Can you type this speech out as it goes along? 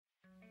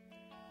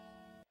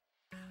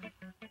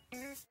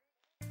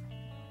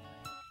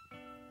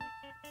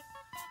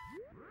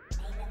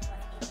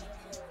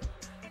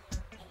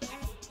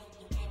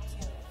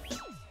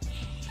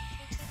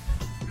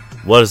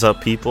What is up,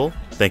 people?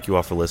 Thank you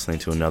all for listening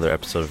to another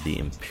episode of the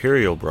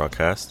Imperial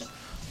Broadcast.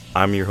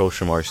 I'm your host,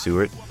 Shamar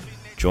Stewart,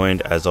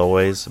 joined as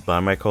always by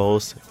my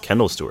co-host,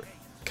 Kendall Stewart.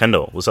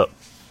 Kendall, what's up?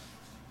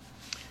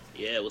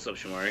 Yeah, what's up,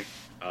 Shamari?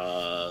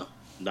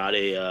 Not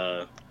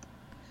a.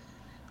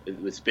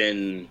 It's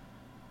been.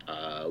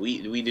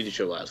 We did the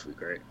show last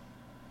week, right?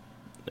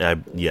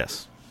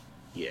 Yes.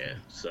 Yeah.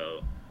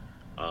 So,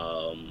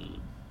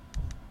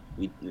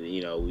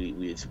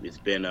 it's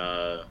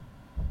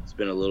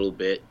been a little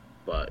bit,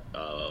 but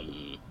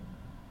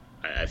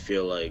I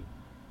feel like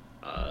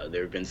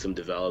there have been some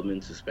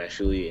developments,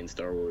 especially in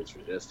Star Wars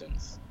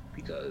Resistance,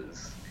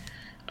 because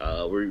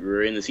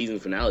we're in the season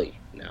finale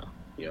now.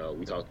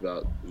 We talked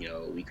about,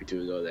 a week or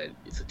two ago that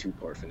it's a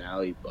two-part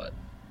finale, but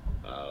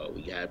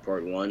we had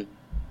part one.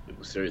 It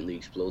was certainly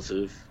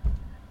explosive,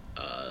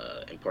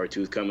 and part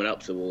two is coming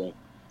up, so we'll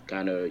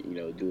kind of,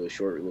 do a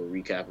short little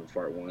recap of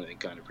part one and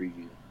kind of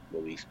preview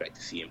what we expect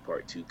to see in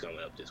part two coming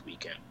up this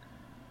weekend.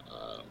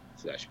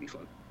 So that should be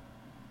fun.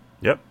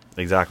 Yep,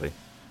 exactly.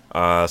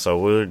 So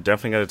we're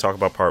definitely going to talk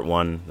about part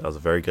one. That was a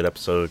very good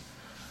episode.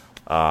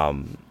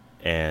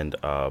 And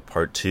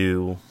part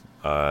two,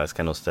 as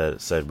Kendall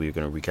said, we're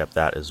going to recap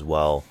that as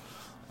well.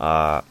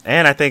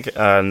 And I think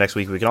next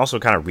week we can also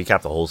kind of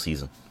recap the whole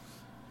season.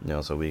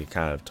 So we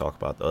kind of talk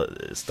about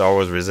the Star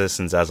Wars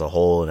Resistance as a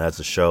whole and as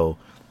a show,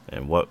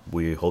 and what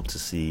we hope to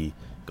see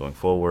going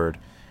forward,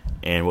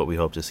 and what we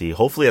hope to see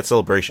hopefully at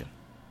Celebration.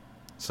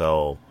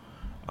 So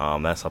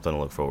that's something to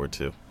look forward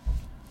to.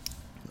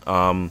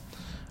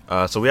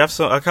 So we have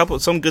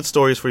some good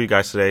stories for you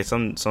guys today.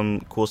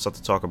 Some cool stuff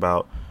to talk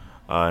about,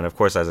 and of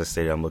course, as I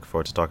stated, I'm looking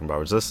forward to talking about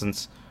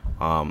Resistance.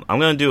 I'm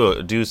gonna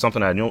do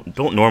something I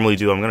don't normally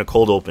do. I'm gonna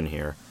cold open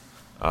here.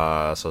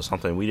 So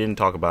something we didn't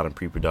talk about in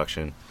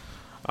pre-production.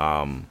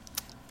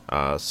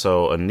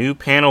 So a new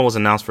panel was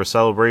announced for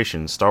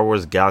Celebration. Star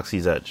Wars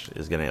Galaxy's Edge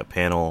is getting a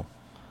panel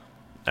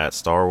at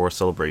Star Wars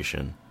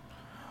Celebration,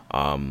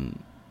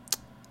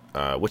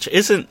 which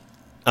isn't.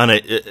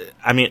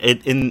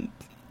 In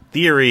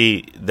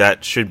theory,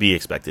 that should be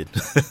expected,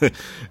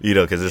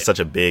 because it's such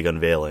a big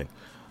unveiling.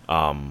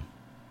 But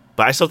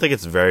I still think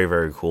it's very,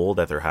 very cool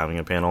that they're having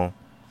a panel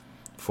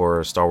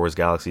for Star Wars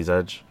Galaxy's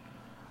Edge.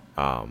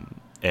 And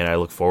I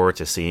look forward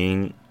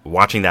to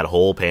watching that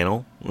whole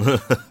panel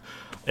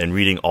and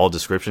reading all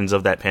descriptions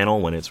of that panel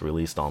when it's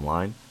released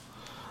online.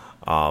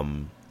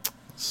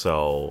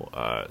 So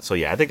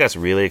yeah, I think that's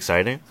really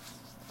exciting,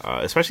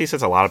 especially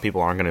since a lot of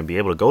people aren't going to be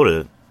able to go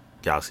to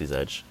Galaxy's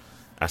Edge.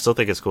 I still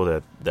think it's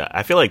cool that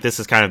I feel like this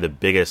is kind of the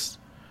biggest,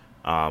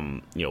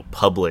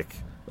 public,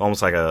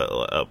 almost like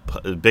a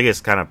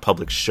biggest kind of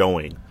public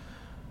showing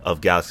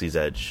of Galaxy's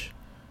Edge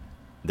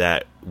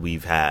that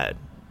we've had.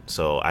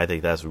 So I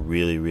think that's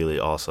really, really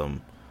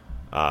awesome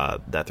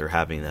that they're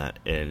having that,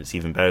 and it's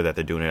even better that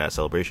they're doing it at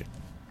Celebration.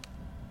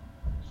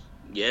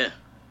 Yeah.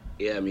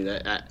 I mean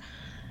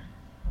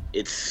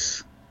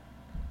it's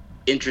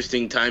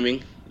interesting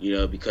timing,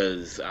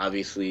 because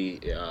obviously.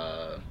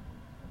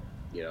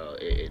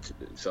 It's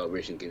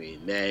Celebration can be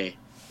in May.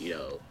 They're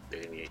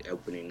going to be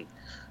opening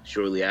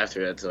shortly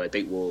after that. So I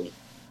think we'll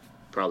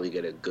probably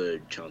get a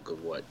good chunk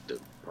of what the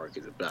park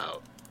is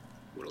about,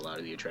 what a lot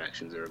of the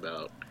attractions are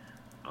about.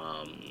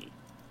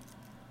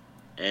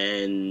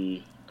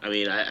 And I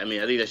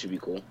think that should be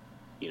cool.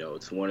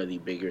 It's one of the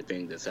bigger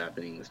things that's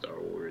happening in Star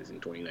Wars in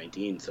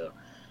 2019. So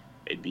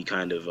it'd be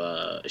kind of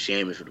a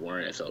shame if it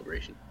weren't at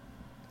Celebration.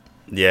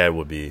 Yeah, it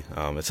would be.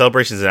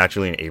 Celebration is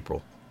actually in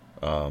April.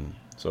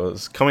 So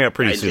it's coming up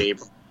pretty soon.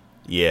 April.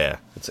 Yeah,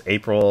 it's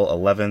April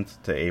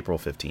 11th to April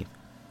 15th.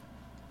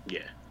 Yeah.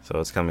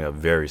 So it's coming up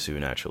very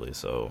soon, actually.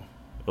 So,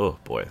 oh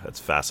boy, that's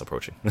fast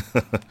approaching.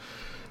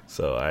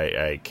 So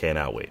I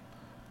cannot wait.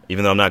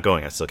 Even though I'm not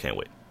going, I still can't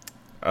wait.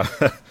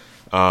 But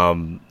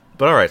all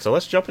right, so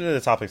let's jump into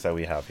the topics that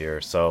we have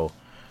here. So,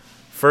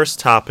 first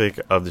topic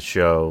of the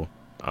show.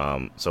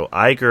 So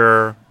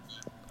Iger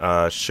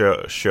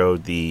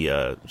showed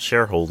the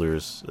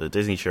shareholders, the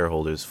Disney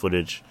shareholders,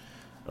 footage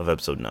of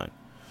Episode 9.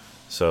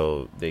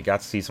 So they got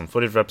to see some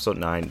footage of Episode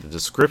 9. The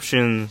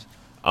description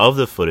of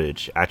the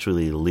footage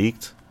actually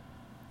leaked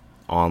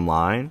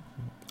online,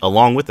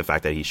 along with the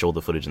fact that he showed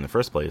the footage in the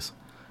first place.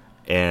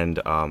 And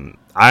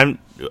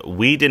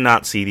we did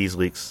not see these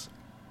leaks,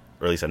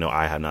 or at least I know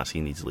I have not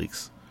seen these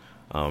leaks.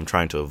 I'm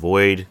trying to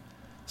avoid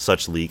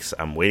such leaks.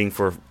 I'm waiting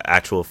for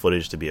actual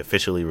footage to be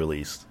officially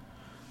released.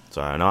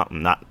 So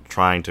I'm not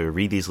trying to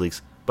read these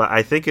leaks. But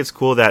I think it's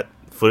cool that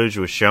footage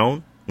was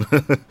shown.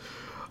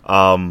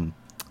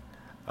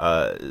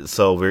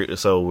 So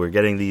we're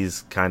getting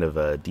these kind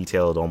of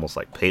detailed, almost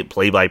like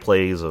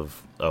play-by-plays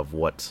of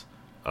what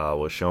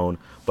was shown.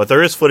 But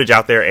there is footage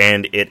out there,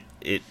 and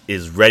it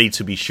is ready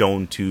to be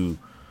shown to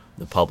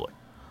the public.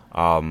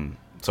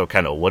 So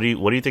Kendall, what do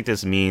you think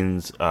this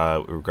means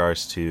in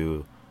regards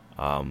to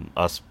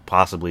us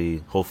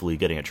possibly, hopefully,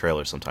 getting a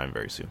trailer sometime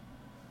very soon?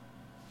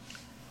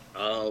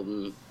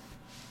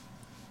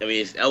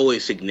 It's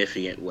always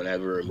significant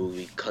whenever a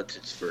movie cuts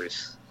its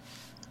first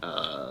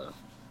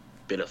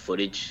bit of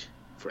footage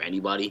for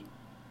anybody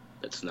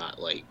that's not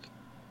like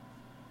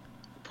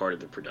part of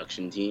the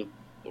production team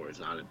or is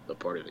not a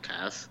part of the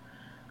cast.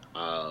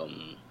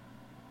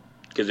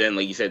 Because then,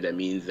 like you said, that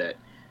means that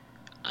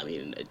I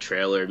mean a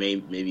trailer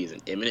maybe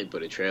isn't imminent,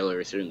 but a trailer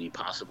is certainly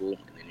possible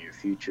in the near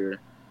future.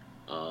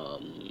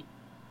 Um,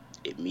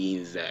 it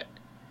means that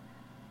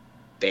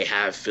they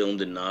have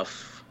filmed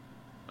enough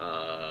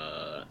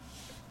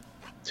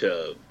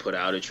to put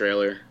out a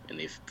trailer, and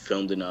they've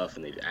filmed enough,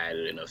 and they've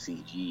added enough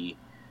CG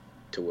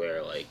to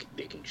where like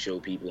they can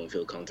show people and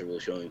feel comfortable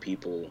showing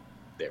people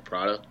their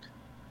product.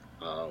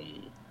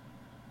 Um,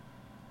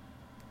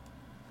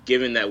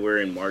 Given that we're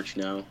in March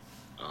now,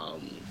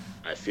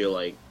 I feel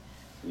like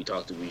we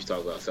talked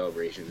about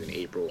celebrations in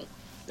April.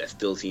 That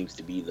still seems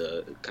to be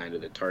the kind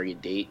of the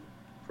target date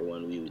for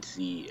when we would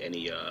see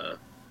any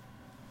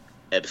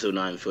episode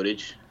 9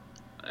 footage.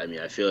 I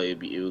mean, I feel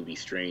like it would be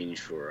strange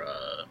for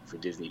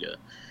Disney to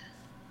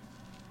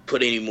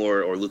put any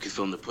more, or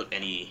Lucasfilm to put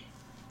any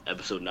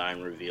episode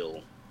 9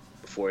 reveal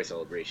before a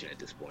celebration at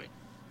this point.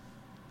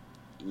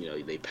 You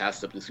know, they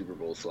passed up the Super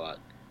Bowl slot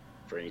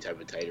for any type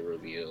of title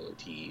reveal or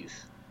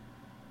tease.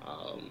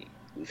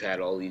 We've had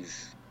all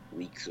these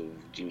weeks of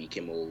Jimmy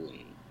Kimmel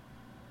and,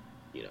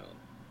 you know,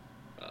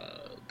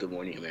 Good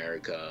Morning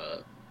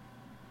America,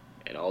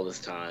 and all this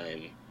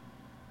time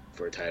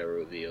for a title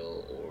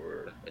reveal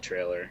or a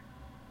trailer,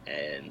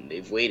 and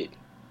they've waited.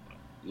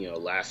 You know,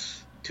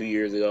 last 2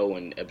 years ago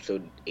when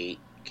episode 8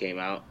 came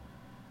out,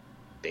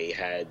 they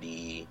had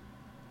the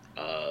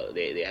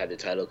they had the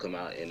title come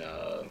out in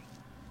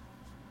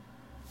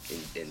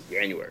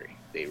January.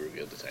 They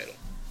revealed the title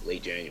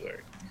late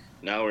January.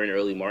 Now we're in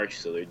early March,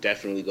 so they're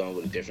definitely going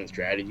with a different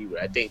strategy.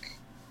 But I think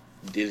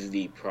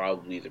Disney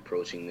probably is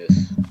approaching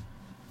this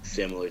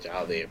similar to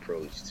how they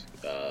approached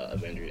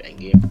Avengers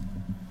Endgame,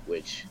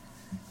 which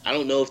I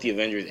don't know if the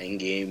Avengers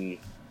Endgame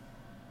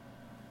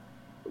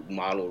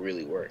model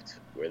really worked,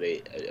 where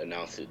they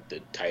announced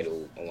the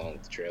title along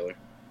with the trailer.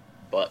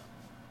 But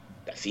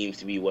that seems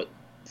to be what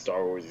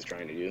Star Wars is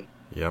trying to do.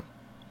 Yep.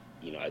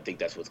 You know, I think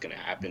that's what's going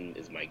to happen,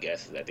 is my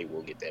guess, is that they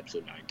will get the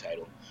Episode 9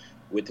 title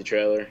with the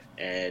trailer.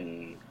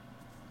 And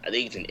I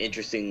think it's an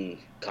interesting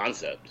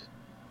concept.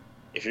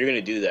 If you're going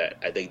to do that,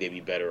 I think they'd be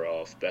better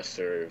off, best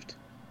served,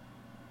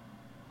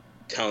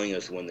 telling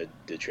us when the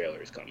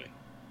trailer is coming.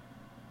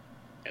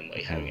 And,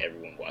 like, having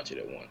everyone watch it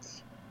at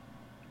once,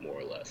 more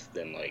or less.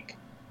 Then, like,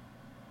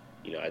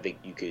 you know, I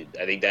think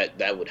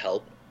that would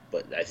help,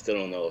 but I still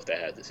don't know if that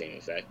has the same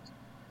effect.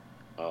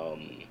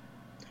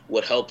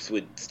 What helps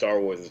with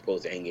Star Wars as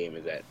opposed to Endgame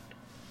is that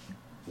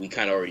we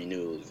kind of already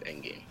knew it was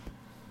Endgame.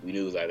 We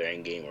knew it was either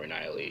Endgame or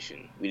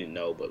Annihilation. We didn't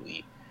know, but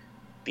we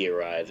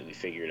theorized and we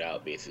figured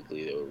out.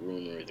 Basically, there were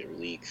rumors, there were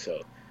leaks.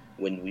 So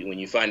when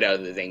you find out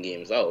that it's Endgame,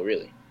 it's, oh,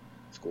 really?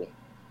 It's cool.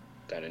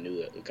 Kind of knew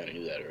that. We kind of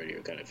knew that already,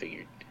 or kind of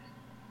figured.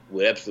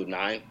 With Episode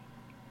 9,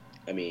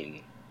 I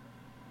mean,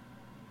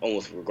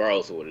 almost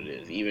regardless of what it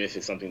is, even if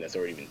it's something that's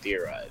already been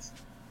theorized,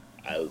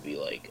 I would be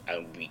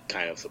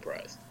kind of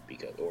surprised,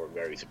 or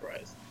very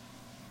surprised,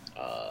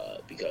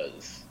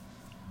 because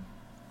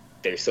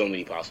there's so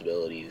many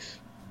possibilities.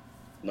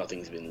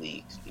 Nothing's been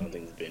leaked.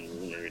 Nothing's been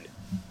rumored.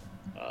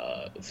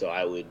 So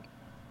I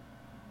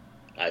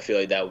feel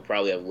like that would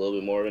probably have a little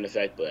bit more of an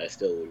effect, but I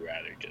still would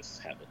rather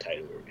just have a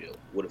title reveal.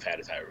 Would have had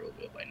a title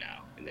reveal by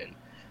now, and then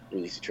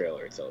release a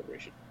trailer at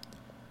Celebration.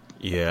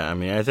 Yeah, I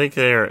mean, I think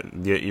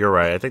you're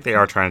right. I think they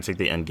are trying to take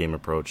the Endgame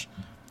approach.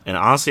 And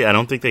honestly, I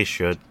don't think they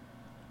should.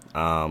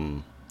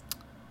 I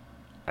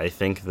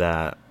think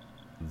that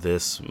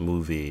this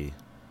movie,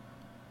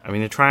 I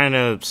mean, they're trying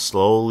to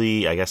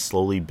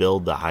slowly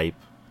build the hype.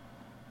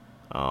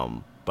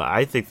 But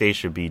I think they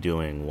should be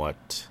doing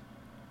what,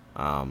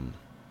 I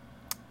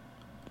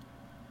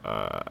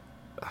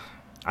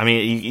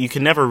mean, you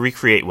can never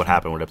recreate what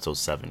happened with Episode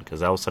 7, because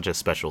that was such a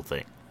special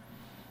thing.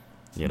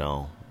 You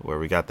know, where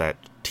we got that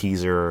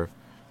teaser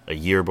a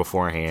year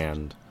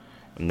beforehand,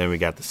 and then we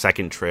got the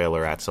second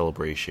trailer at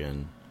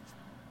Celebration,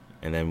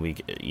 and then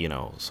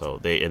so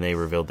they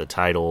revealed the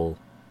title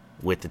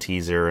with the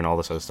teaser and all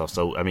this other stuff.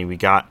 So I mean,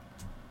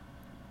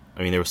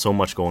 there was so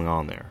much going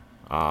on there.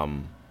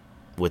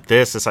 With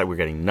this, it's like we're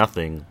getting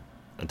nothing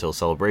until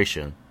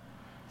Celebration.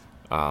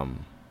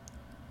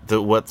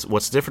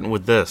 What's different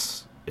with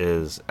this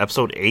is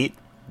Episode 8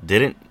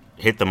 didn't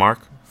hit the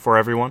mark for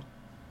everyone,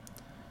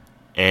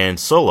 and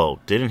Solo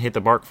didn't hit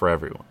the mark for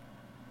everyone.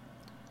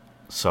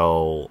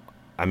 So,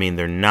 I mean,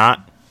 they're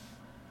not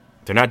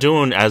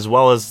doing as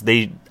well as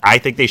I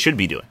think they should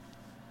be doing,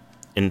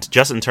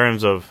 just in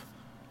terms of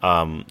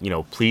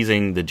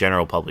pleasing the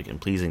general public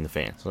and pleasing the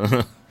fans.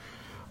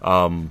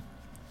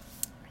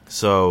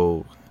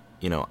 So,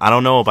 I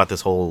don't know about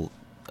this whole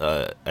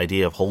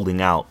idea of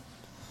holding out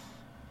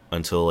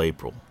until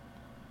April.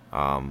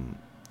 I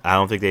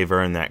don't think they've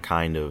earned that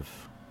kind of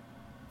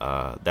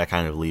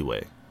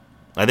leeway.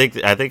 I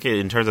think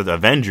in terms of the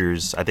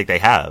Avengers, I think they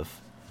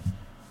have.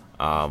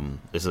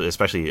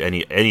 Especially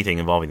anything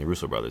involving the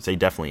Russo brothers, they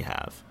definitely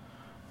have.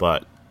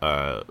 But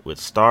with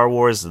Star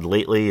Wars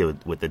lately,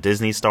 with the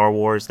Disney Star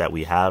Wars that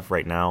we have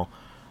right now,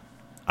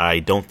 I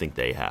don't think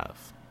they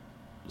have.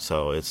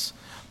 So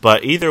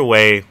but either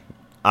way,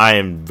 I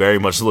am very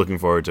much looking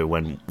forward to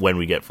when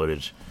we get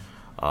footage.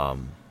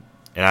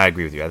 And I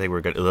agree with you. I think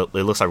we're good.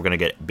 It looks like we're gonna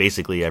get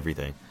basically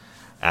everything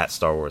at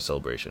Star Wars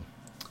Celebration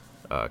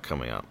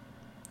coming up.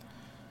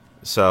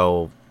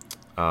 So,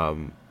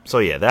 so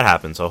yeah, that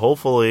happened. So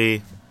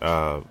hopefully,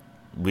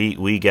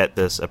 we get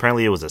this.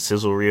 Apparently, it was a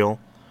sizzle reel.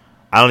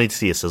 I don't need to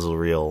see a sizzle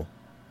reel.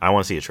 I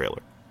want to see a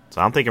trailer.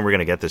 So I'm thinking we're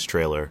gonna get this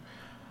trailer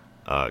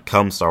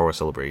come Star Wars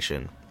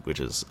Celebration,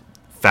 which is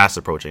fast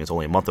approaching. It's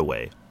only a month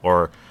away,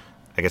 or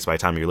I guess by the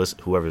time you're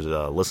whoever's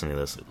listening to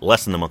this,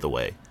 less than a month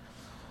away.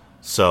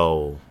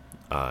 So,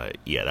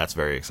 yeah, that's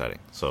very exciting.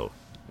 So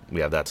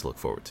we have that to look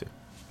forward to.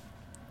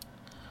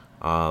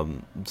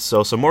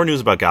 So some more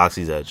news about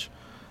Galaxy's Edge.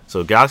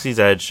 So Galaxy's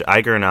Edge,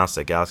 Iger announced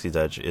that Galaxy's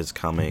Edge is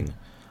coming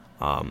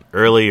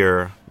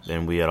earlier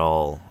than we had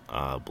all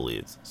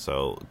believed.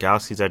 So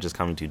Galaxy's Edge is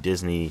coming to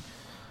Disney.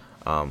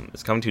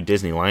 It's coming to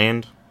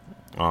Disneyland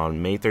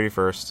on May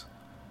 31st,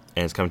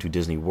 and it's coming to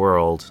Disney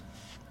World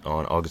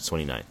on August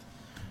 29th.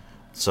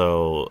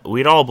 So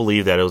we'd all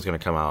believed that it was going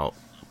to come out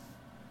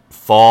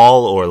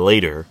fall or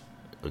later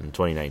in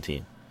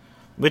 2019,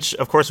 which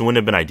of course wouldn't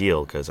have been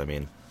ideal because I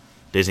mean,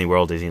 Disney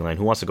World, Disneyland,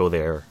 who wants to go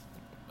there,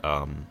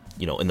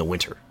 in the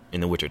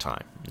winter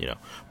time,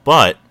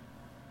 but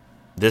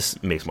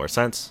this makes more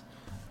sense,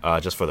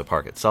 just for the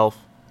park itself.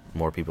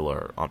 More people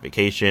are on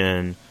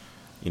vacation,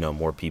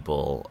 more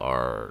people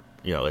are,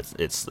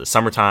 it's the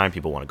summertime,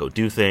 people want to go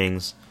do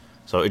things.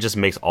 So it just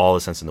makes all the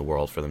sense in the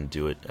world for them to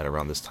do it at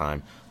around this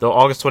time. Though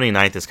August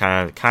 29th is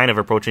kind of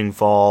approaching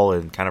fall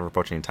and kind of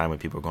approaching a time when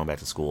people are going back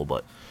to school,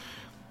 but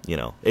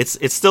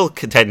it's still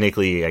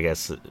technically, I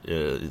guess,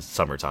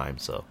 summertime.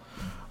 So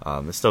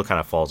it still kind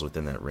of falls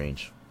within that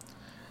range.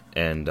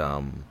 And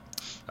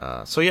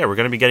so yeah, we're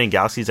going to be getting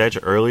Galaxy's Edge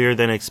earlier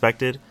than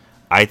expected.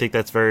 I think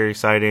that's very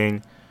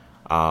exciting.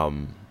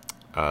 So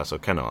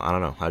Kendall, I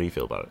don't know, how do you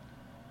feel about it?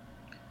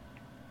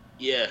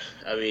 Yeah,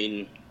 I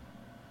mean,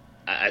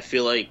 I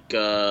feel like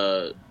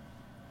I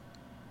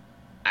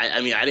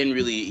mean, I didn't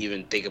really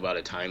even think about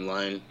a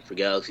timeline for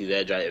Galaxy's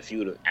Edge. If you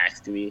would have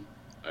asked me,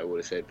 I would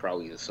have said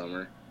probably the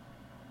summer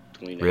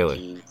 2019.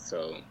 Really?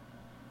 So,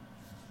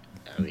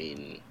 I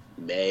mean,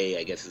 May,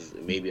 I guess, is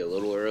maybe a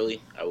little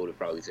early. I would have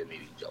probably said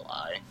maybe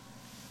July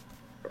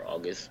or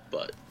August.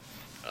 But,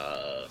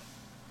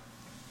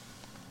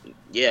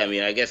 yeah, I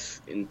mean, I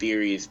guess in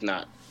theory it's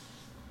not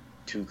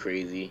too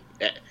crazy.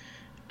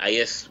 I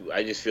guess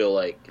I just feel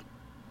like,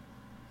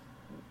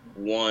 I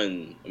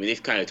mean,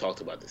 they've kind of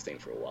talked about this thing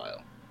for a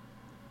while.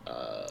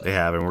 They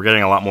have, and we're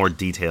getting a lot more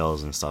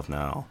details and stuff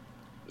now.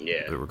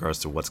 Yeah. With regards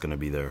to what's going to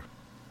be there.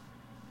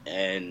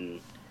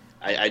 And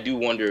I do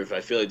wonder if I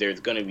feel like there's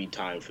going to be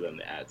time for them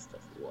to add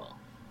stuff as well.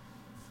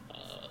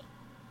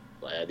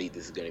 Like I think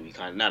this is going to be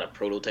kind of not a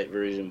prototype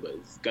version, but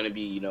it's going to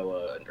be,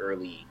 an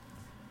early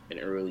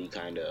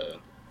kind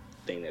of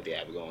thing that they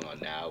have going on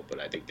now. But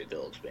I think that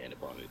they'll expand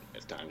upon it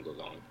as time goes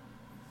on.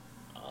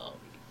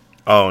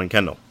 And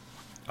Kendall.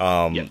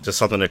 Yeah. Just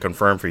something to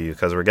confirm for you,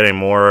 because we're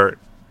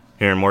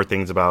hearing more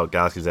things about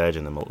Galaxy's Edge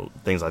and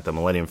things like the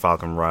Millennium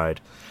Falcon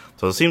ride.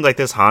 So it seems like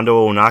this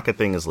Hondo Ohnaka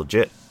thing is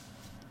legit.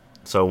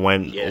 So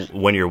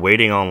when you're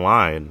waiting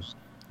online,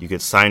 you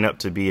could sign up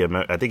to be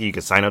I think you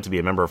could sign up to be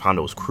a member of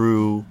Hondo's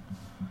crew,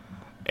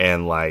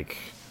 and like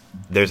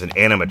there's an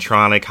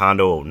animatronic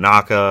Hondo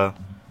Ohnaka.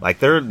 Like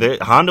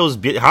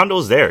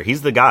Hondo's there.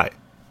 He's the guy.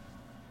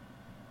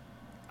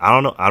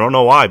 I don't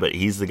know why, but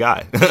he's the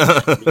guy.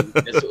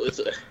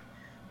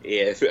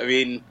 Yeah, I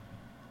mean,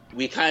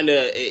 we kind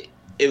of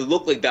it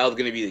looked like that was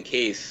going to be the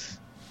case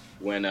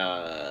when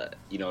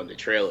in the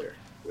trailer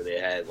where they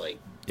had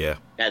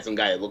had some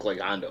guy that looked like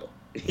Hondo.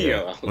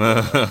 Yeah.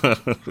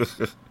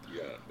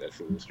 That's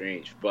a little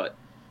strange, but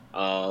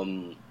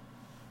I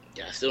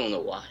still don't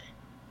know why.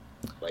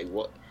 Like,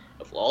 what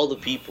of all the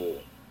people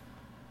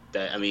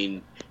that, I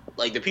mean,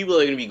 like, the people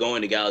that are going to be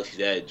going to Galaxy's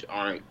Edge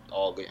aren't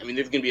all good. I mean,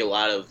 there's going to be a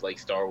lot of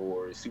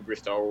super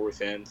Star Wars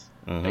fans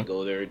that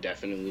go there,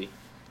 definitely.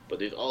 But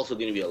there's also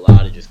going to be a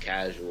lot of just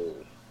casual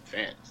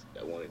fans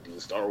that want to do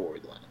the Star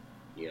Wars line,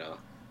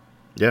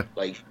 Yeah.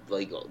 Like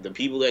the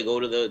people that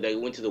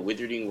went to the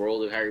Wizarding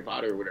World of Harry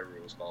Potter or whatever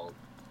it was called,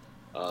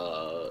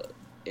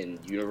 in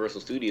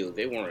Universal Studios,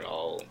 they weren't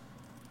all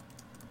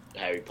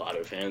Harry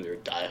Potter fans or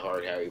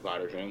diehard Harry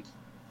Potter fans,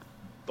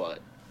 but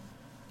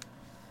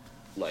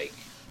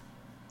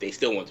they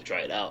still want to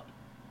try it out.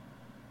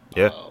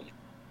 Yeah.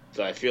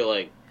 So I feel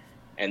like,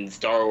 and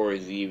Star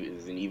Wars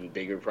is an even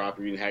bigger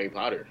property than Harry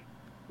Potter,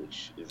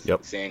 which is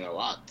saying a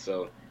lot.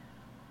 So,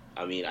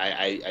 I mean,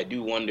 I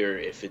do wonder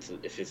if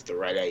it's the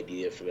right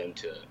idea for them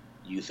to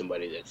use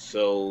somebody that's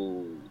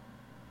so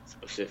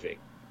specific,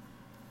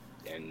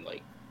 and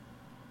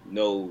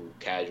no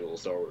casual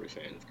Star Wars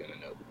fan is gonna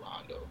know who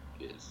Hondo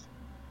is.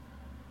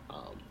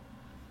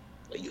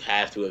 You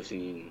have to have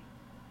seen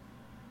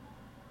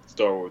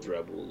Star Wars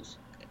Rebels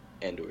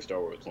and/or Star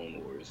Wars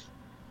Clone Wars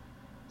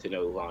to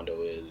know who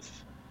Hondo is.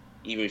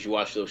 Even if you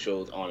watch those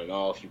shows on and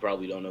off, you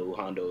probably don't know who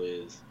Hondo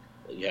is.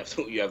 You have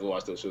to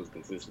watch those shows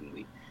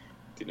consistently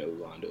to know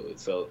who Hondo is.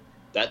 So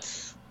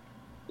that's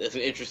an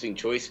interesting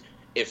choice.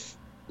 if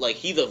like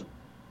he's a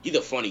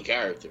funny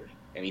character,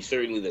 and he's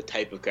certainly the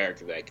type of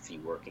character that I could see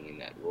working in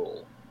that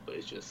role. But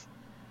it's just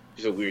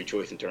a weird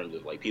choice in terms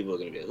of like people are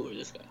gonna be like, who is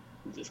this guy?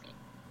 Who's this guy?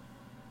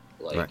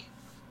 Like, Right.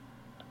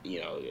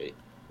 you know,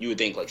 you would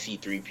think like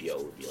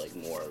C-3PO would be like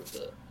more of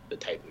the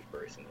type of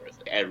person where it's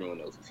like everyone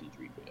knows who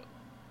C-3PO.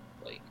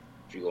 Like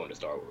if you go into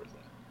Star Wars,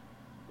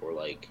 or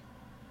like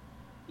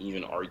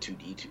even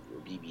R2-D2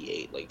 or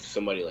BB-8, like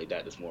somebody like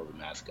that that's more of a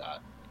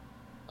mascot.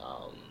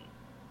 Um,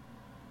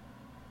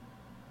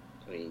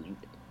 I mean,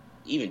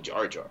 even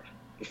Jar Jar,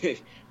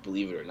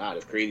 believe it or not,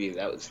 as crazy as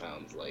that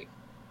sounds, like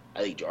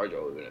I think Jar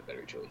Jar would have been a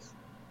better choice.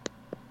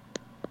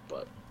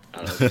 But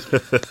I don't know.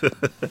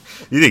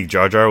 You think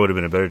Jar Jar would have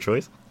been a better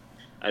choice?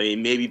 I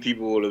mean, maybe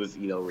people would have,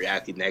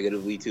 reacted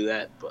negatively to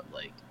that, but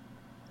like,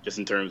 just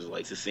in terms of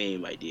like it's the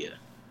same idea.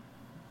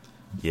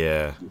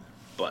 Yeah.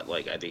 But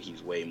like, I think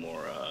he's way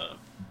more.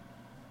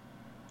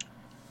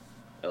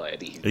 Like, I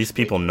think At least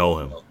people know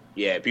him.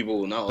 Yeah, people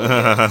will know.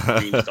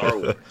 Yeah, Star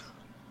Wars.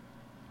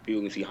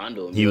 People can see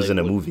Hondo. And He was like, in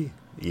a movie.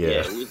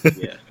 Yeah.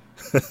 Yeah.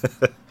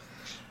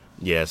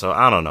 Yeah, so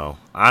I don't know.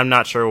 I'm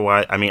not sure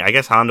why. I mean, I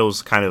guess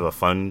Hondo's kind of a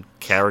fun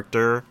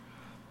character.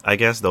 I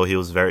guess though he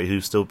was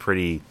still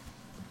pretty.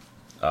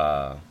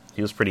 Yeah,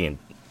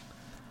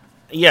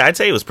 I'd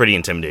say he was pretty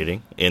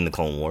intimidating in the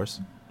Clone Wars.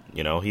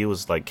 You know, he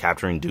was like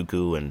capturing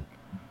Dooku and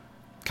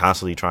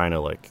constantly trying to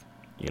like,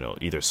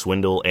 either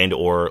swindle and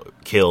or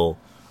kill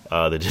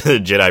the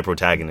Jedi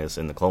protagonist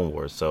in the Clone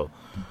Wars. So,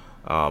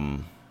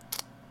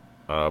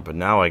 but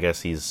now I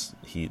guess he's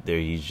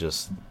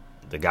just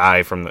the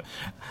guy from the.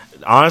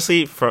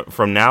 Honestly,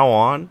 from now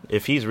on,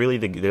 if he's really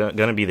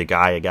gonna be the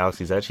guy at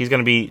Galaxy's Edge, he's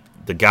gonna be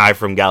the guy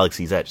from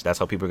Galaxy's Edge. That's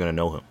how people are gonna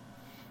know him.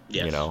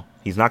 Yes. You know,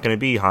 he's not gonna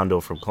be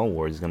Hondo from Clone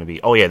Wars. He's gonna be,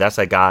 oh yeah, that's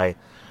that guy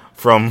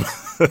from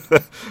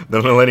the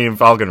Millennium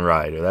Falcon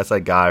ride, or that's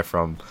that guy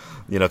from,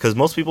 because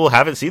most people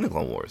haven't seen the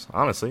Clone Wars.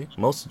 Honestly,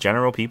 most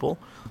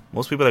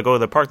people that go to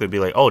the park, they'd be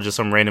like, oh, just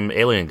some random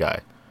alien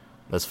guy.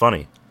 That's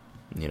funny,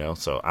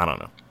 So I don't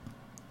know.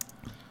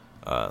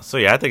 So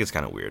yeah, I think it's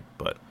kind of weird,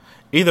 but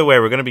either way,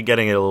 we're going to be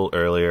getting it a little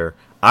earlier.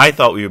 I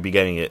thought we would be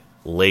getting it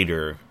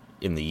later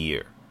in the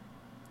year.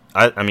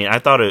 I mean, I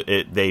thought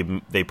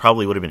they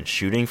probably would have been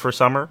shooting for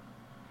summer,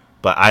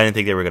 but I didn't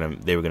think they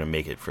were gonna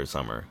make it for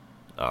summer.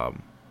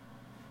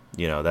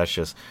 That's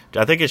just.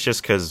 I think it's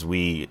just because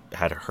we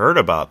had heard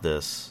about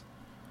this,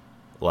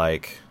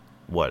 like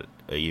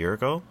a year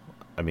ago.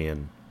 I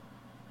mean,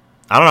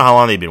 I don't know how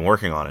long they've been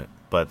working on it,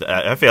 but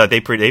I feel like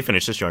they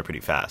finished this joint pretty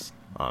fast.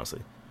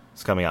 Honestly,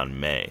 it's coming out in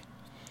May.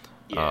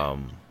 Yeah.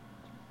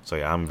 So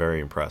yeah, I'm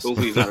very impressed.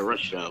 Hopefully it's not a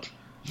rush job.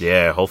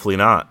 Yeah, hopefully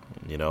not.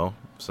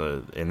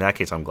 So in that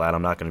case, I'm glad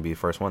I'm not going to be the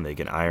first one. They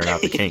can iron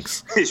out the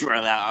kinks.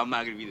 I'm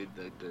not going to be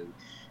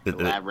the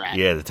lab rat.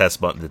 Yeah, the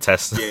test.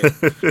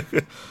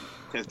 Yeah.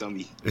 Test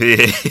dummy.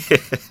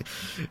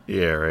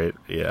 Yeah, right.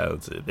 Yeah,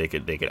 they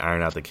could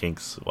iron out the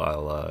kinks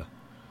while,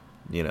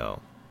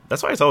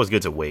 That's why it's always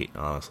good to wait.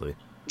 Honestly.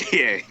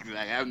 Yeah,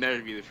 exactly. I'll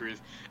never be the first.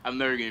 I'm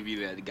never gonna be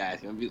the guy.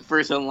 I'm gonna be the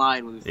first in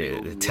line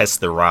when test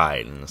the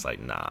ride, and it's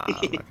like, nah, I'm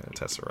not gonna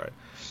test the ride.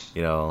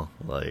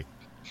 Like,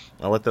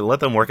 I'll let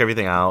them work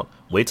everything out.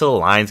 Wait till the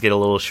lines get a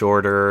little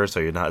shorter, so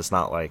it's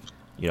not like,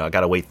 I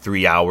gotta wait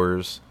 3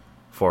 hours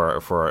for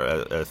a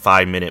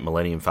 5-minute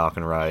Millennium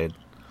Falcon ride.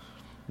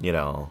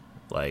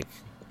 Like,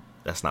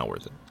 that's not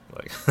worth it.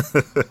 Like,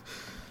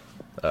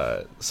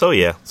 so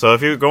yeah. So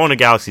if you're going to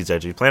Galaxy's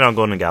Edge, you plan on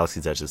going to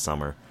Galaxy's Edge this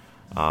summer.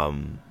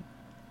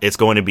 It's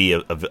going to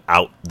be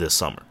out this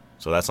summer,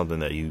 so that's something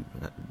that you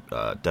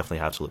definitely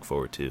have to look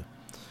forward to.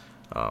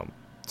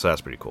 So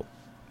that's pretty cool.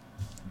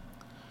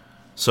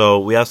 So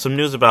we have some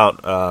news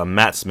about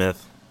Matt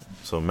Smith.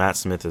 So Matt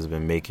Smith has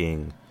been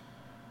making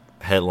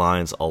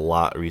headlines a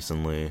lot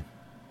recently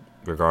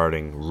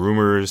regarding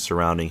rumors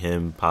surrounding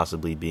him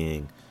possibly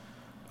being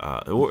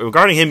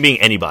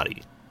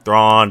anybody,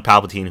 Thrawn,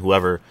 Palpatine,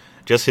 whoever.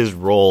 Just his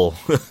role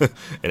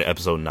in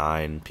Episode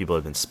 9. People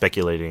have been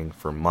speculating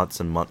for months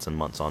and months and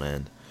months on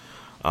end.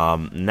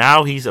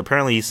 Now he's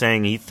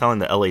telling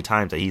the LA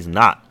Times that he's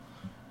not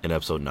in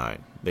Episode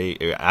 9.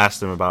 They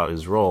asked him about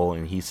his role,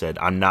 and he said,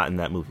 "I'm not in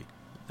that movie."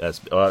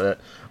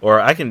 Or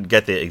I can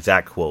get the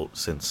exact quote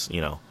since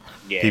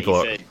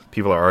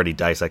people are already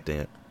dissecting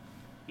it.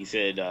 He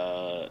said,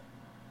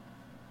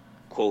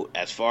 "Quote: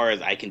 As far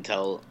as I can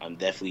tell, I'm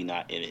definitely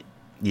not in it."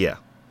 Yeah.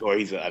 Or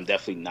I'm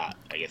definitely not.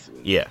 I guess.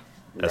 Yeah.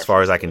 As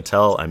far as I can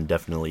tell, I'm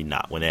definitely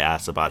not. When they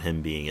asked about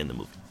him being in the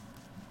movie,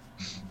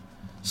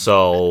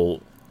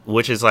 so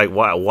which is like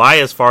why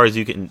as far as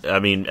you can. I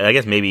mean, I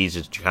guess maybe he's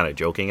just kind of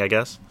joking. I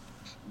guess.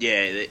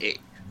 Yeah.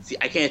 See,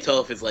 I can't tell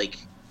if it's like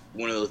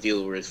one of those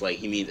deals where it's like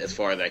he means as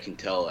far as I can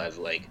tell, as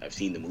like I've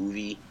seen the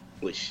movie,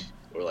 or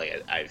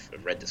like I've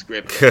read the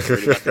script, I've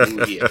heard about the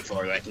movie. As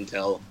far as I can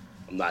tell,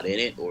 I'm not in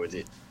it, or is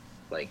it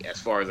like as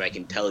far as I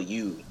can tell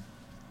you,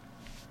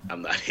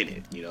 I'm not in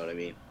it? You know what I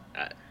mean?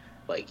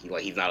 Like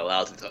he's not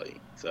allowed to tell you.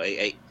 So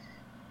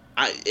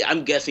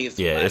I'm guessing it's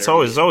it's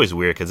always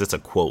weird because it's a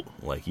quote.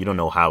 Like you don't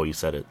know how he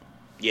said it.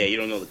 Yeah, you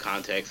don't know the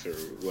context or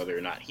whether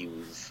or not he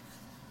was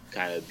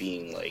kind of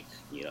being like,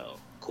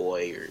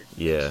 coy or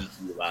Yeah.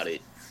 cheeky about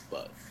it.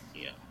 But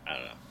I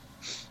don't know.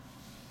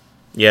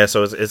 Yeah,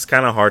 so it's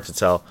kind of hard to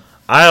tell.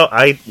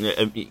 I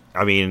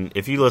mean,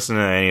 if you listen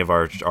to any of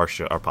our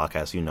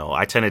podcasts,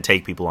 I tend to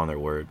take people on their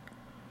word.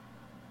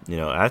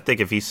 I think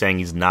if he's saying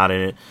he's not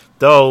in it,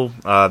 though,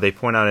 they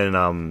point out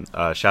in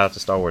shout out to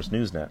Star Wars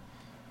Newsnet,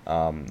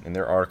 in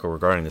their article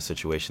regarding the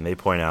situation, they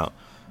point out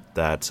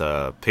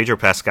that Pedro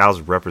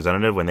Pascal's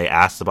representative, when they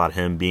asked about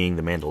him being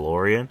the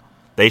Mandalorian,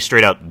 they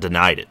straight out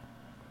denied it.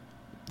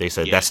 They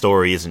said that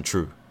story isn't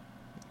true.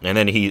 And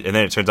then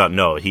it turns out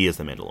no, he is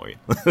the Mandalorian,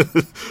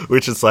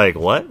 which is like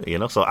what,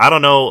 So I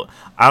don't know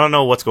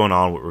what's going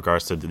on with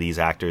regards to these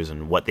actors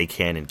and what they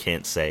can and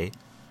can't say.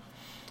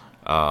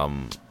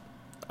 So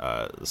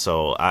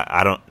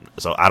I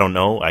don't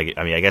know.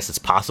 I mean, I guess it's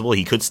possible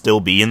he could still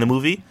be in the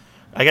movie.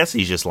 I guess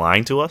he's just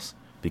lying to us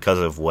because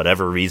of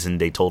whatever reason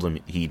they told him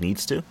he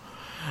needs to.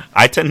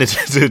 I tend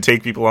to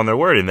take people on their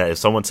word in that if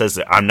someone says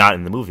that I'm not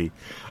in the movie,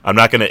 I'm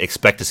not going to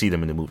expect to see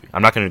them in the movie.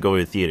 I'm not going to go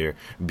to the theater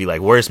and be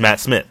like, "Where's Matt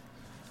Smith?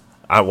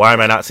 Why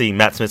am I not seeing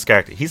Matt Smith's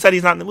character?" He said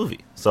he's not in the movie.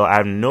 So I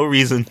have no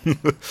reason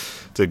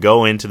to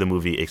go into the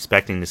movie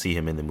expecting to see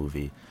him in the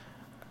movie.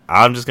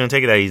 I'm just going to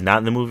take it that he's not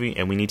in the movie,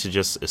 and we need to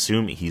just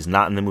assume he's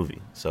not in the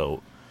movie.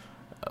 So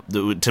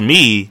to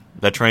me,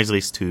 that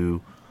translates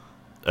to...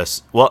 I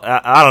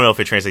don't know if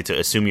it translates to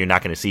assume you're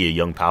not going to see a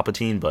young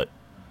Palpatine, but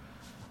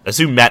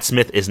assume Matt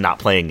Smith is not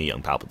playing a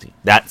young Palpatine.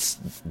 That's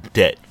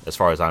dead, as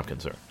far as I'm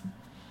concerned.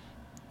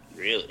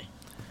 Really?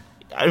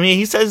 I mean,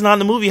 he says he's not in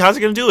the movie. How's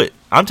he going to do it?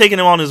 I'm taking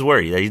him on his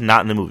word that he's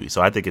not in the movie,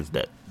 so I think it's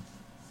dead.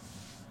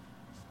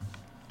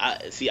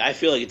 I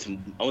feel like I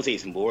won't say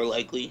it's more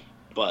likely,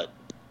 but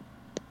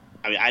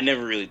I mean, I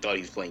never really thought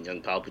he was playing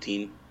young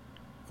Palpatine.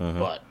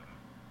 But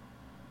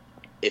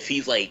if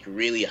he's like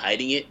really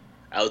hiding it,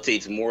 I would say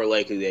it's more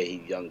likely that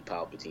he's young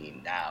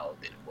Palpatine now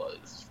than it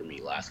was for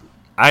me last week.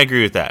 I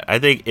agree with that. I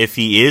think if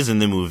he is in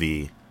the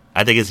movie,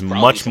 I think it's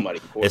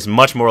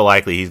much more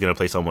likely he's going to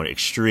play someone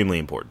extremely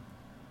important.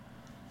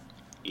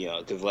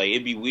 Because like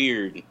it'd be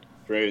weird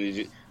for him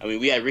to I mean,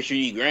 we had Richard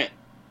E. Grant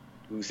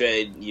who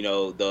said,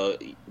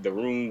 the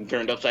room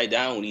turned upside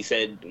down when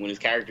his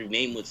character's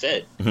name was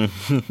said,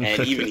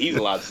 and even he's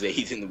allowed to say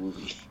he's in the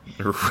movie.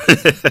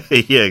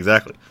 Yeah,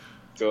 exactly.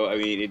 So I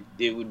mean,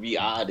 it would be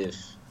odd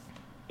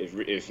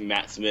if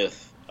Matt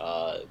Smith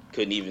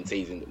couldn't even say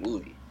he's in the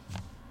movie,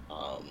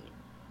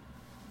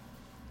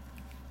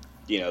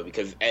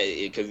 because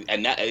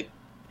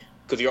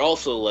you're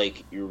also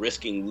like you're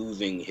risking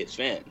losing his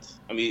fans.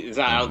 I mean, it's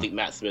not. I don't think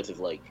Matt Smith is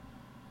like,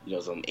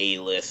 some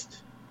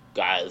A-list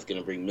guy that's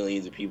gonna bring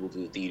millions of people to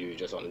the theater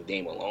just on his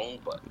name alone.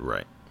 But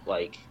right,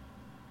 like,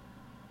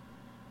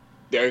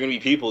 there are gonna be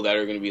people that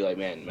are gonna be like,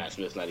 man, Matt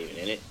Smith's not even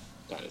in it.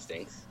 Kind of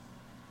stinks.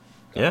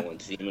 I want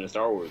to see him in a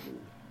Star Wars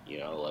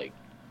movie. Like.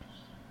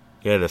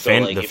 Yeah, the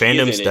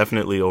fandoms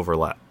definitely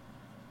overlap.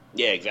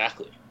 Yeah,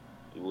 exactly.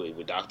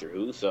 With Doctor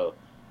Who, so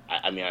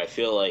I mean, I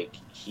feel like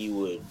he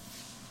would,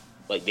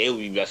 like, they would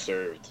be best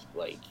served,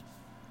 like,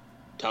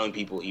 telling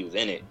people he was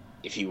in it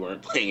if he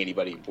weren't playing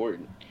anybody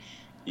important.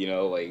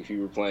 Like if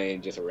you were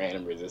playing just a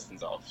random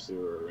Resistance officer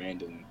or a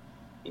random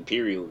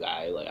Imperial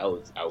guy, like I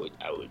would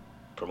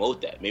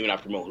promote that. Maybe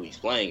not promote who he's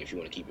playing if you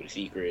want to keep it a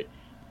secret,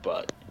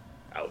 but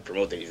I would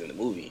promote that he's in the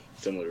movie,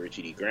 similar to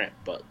Richard E. Grant.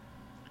 But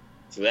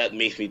so that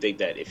makes me think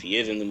that if he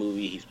is in the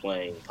movie, he's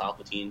playing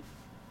Palpatine.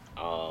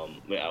 I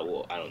don't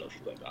know if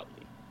he's playing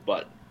Palpatine,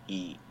 but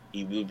he's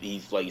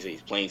like you say,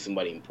 he's playing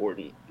somebody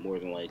important more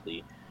than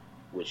likely,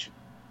 which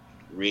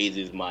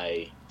raises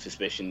my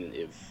suspicion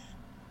if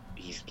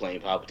he's playing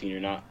Palpatine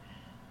or not.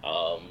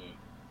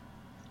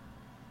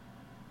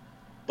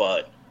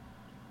 But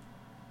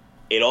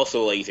it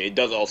also, like you say, it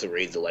does also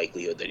raise the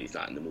likelihood that he's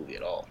not in the movie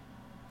at all,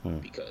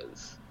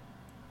 because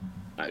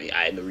I mean,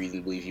 I had no reason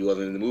to believe he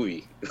wasn't in the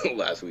movie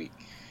last week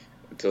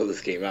until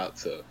this came out.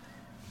 So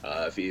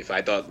if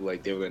I thought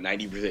like there was a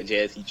 90%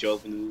 chance he'd show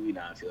up in the movie,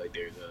 now I feel like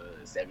there's a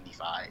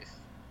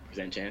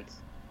 75% chance.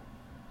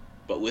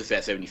 But with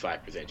that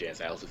 75%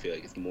 chance, I also feel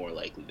like it's more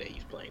likely that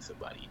he's playing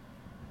somebody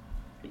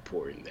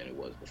important than it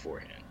was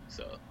beforehand.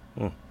 So,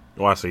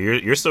 wow, so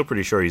you're still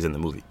pretty sure he's in the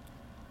movie?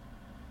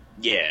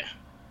 Yeah,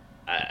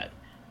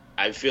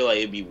 I feel like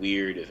it'd be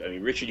weird if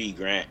Richard E.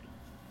 Grant,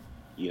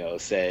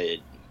 said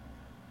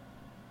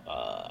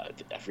I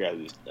forgot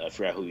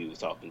who he was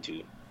talking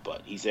to,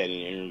 but he said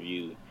in an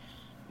interview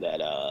that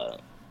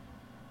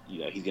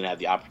he's gonna have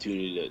the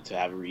opportunity to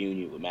have a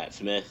reunion with Matt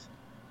Smith.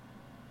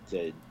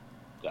 Said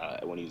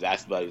when he was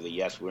asked about it, he was like,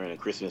 "Yes, we're in a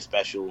Christmas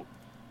special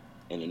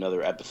and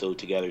another episode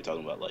together,"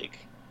 talking about like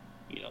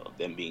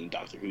them being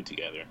Doctor Who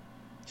together.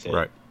 Said,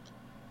 right.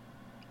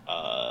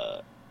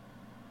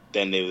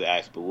 Then they was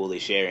asked, "But will they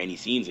share any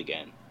scenes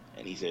again?"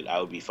 And he said,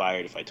 "I would be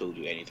fired if I told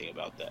you anything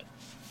about that."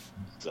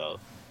 So,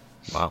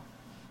 wow.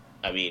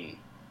 I mean,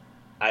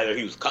 either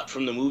he was cut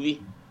from the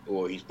movie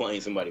or he's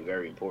playing somebody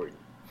very important.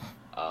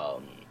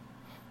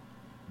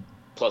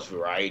 Plus,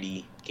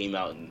 Variety came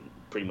out and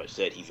pretty much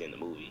said he's in the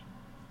movie.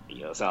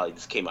 It's not like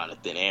this came out of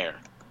thin air.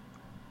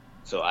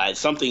 So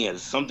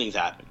something's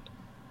happened.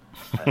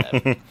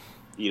 I,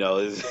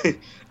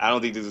 I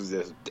don't think this was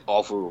just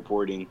awful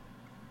reporting.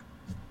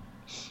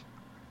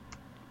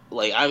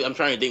 Like I'm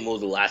trying to think what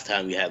was the last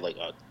time we had like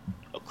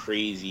a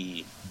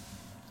crazy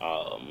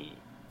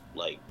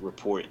like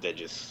report that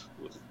just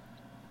was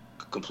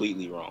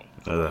completely wrong.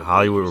 The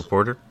Hollywood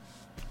Reporter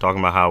talking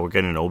about how we're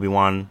getting an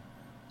Obi-Wan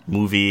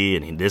movie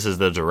and this is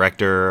the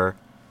director,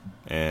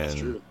 and That's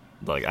true.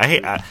 like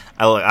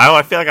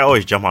I feel like I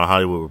always jump on a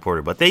Hollywood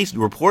Reporter, but they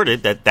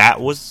reported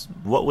that was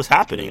what was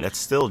happening. That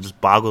still just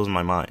boggles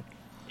my mind.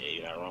 Yeah,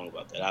 you're not wrong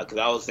about that. Because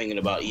I was thinking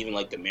about even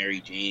like the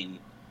Mary Jane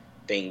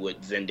thing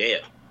with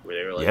Zendaya, where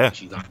they were like,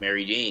 she's not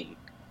Mary Jane.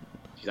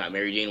 She's not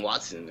Mary Jane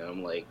Watson. And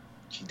I'm like,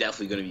 she's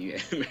definitely going to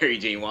be Mary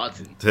Jane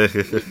Watson.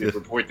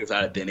 Report this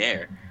out of thin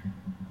air.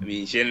 I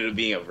mean, she ended up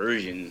being a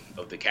version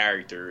of the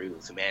character. It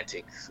was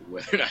semantics,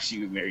 whether or not she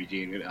was Mary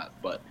Jane or not.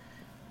 But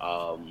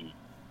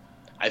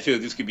I feel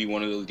this could be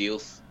one of those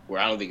deals where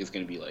I don't think it's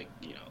going to be like,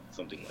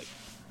 something like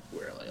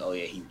where like, oh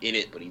yeah, he's in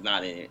it, but he's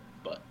not in it.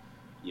 But,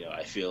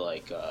 I feel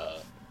like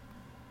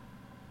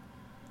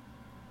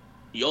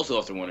you also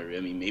have to wonder, I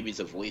mean, maybe it's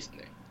a voice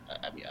thing.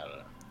 I mean, I don't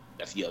know.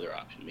 That's the other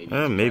option.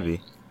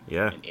 Maybe.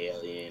 Yeah. An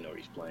alien, or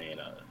he's playing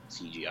a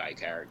CGI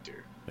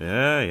character.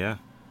 Yeah.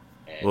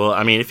 Well,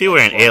 I mean, if he were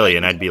an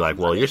alien, I'd be like,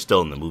 well, you're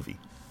still in the movie.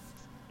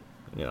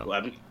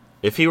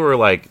 If he were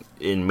like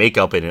in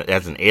makeup and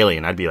as an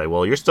alien, I'd be like,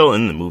 well, you're still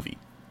in the movie.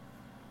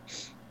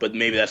 But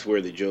maybe that's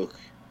where the joke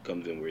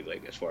comes in, where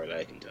like, as far as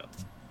I can tell.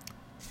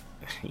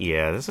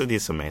 Yeah, this would be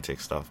semantic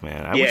stuff,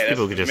 man. I wish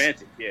people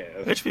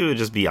would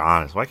just be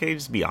honest. Why can't you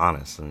just be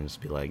honest and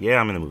just be like, yeah,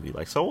 I'm in the movie.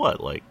 Like, so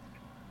what? Like,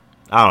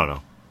 I don't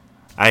know.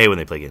 I hate when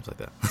they play games like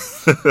that.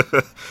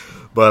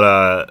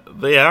 But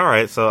yeah, all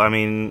right. So I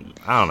mean,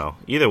 I don't know.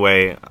 Either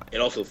way,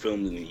 it also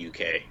filmed in the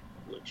UK,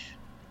 which,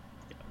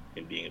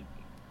 and being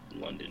a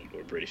London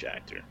or British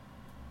actor,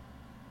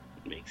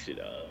 makes it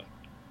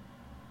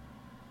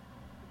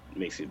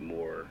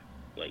more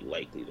like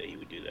likely that he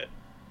would do that.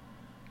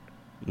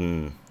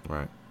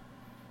 Right.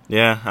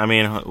 Yeah, I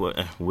mean,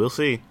 we'll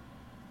see.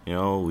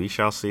 We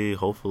shall see.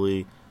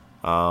 Hopefully,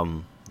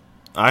 I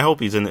hope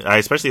he's in. I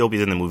especially hope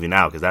he's in the movie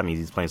now, because that means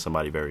he's playing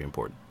somebody very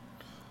important.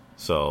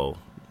 So,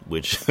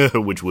 which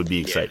would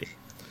be exciting.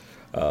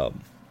 Yeah.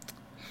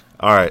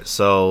 All right,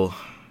 so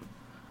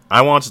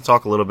I want to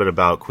talk a little bit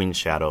about Queen's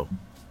Shadow.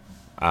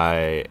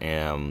 I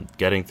am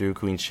getting through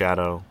Queen's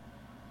Shadow.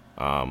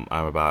 I'm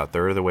about a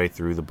third of the way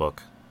through the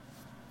book.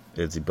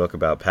 It's a book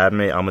about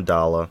Padme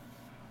Amidala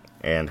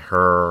and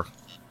her,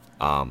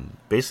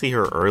 basically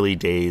her early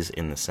days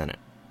in the Senate.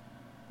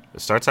 It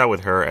starts out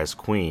with her as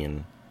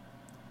queen,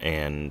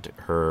 and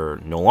her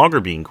no longer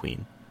being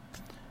queen,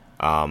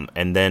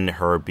 and then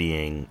her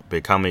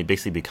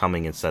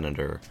becoming a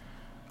senator.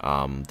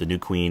 The new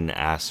queen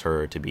asks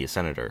her to be a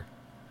senator,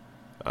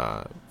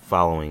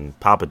 following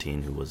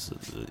Palpatine, who was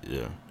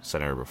a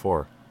senator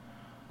before,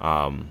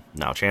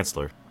 now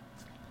chancellor,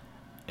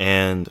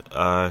 and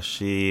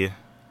she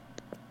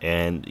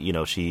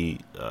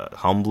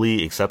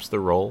humbly accepts the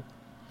role.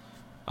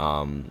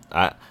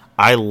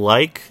 I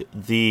like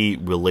the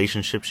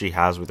relationship she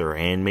has with her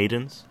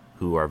handmaidens,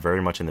 who are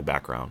very much in the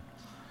background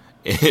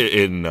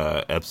in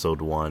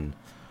episode 1,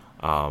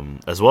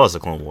 as well as the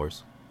Clone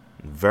Wars,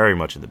 very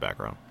much in the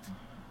background.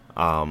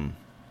 I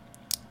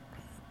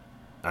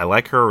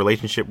like her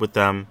relationship with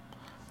them.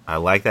 I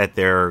like that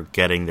they're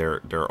getting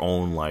their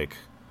own, like,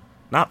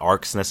 not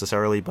arcs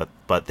necessarily, but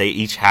they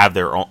each have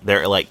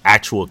their like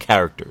actual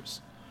characters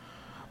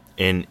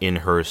in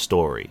her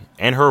story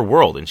and her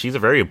world, and she's a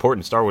very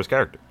important Star Wars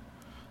character.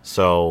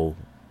 So,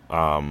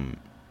 I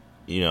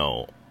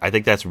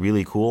think that's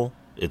really cool.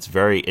 It's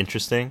very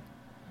interesting.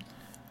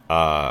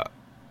 It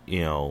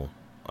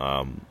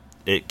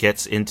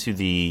gets into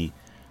the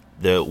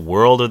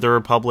world of the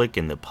Republic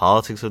and the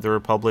politics of the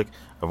Republic.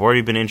 I've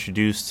already been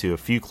introduced to a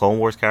few Clone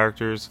Wars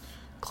characters.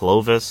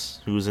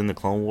 Clovis, who's in the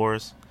Clone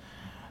Wars,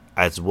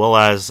 as well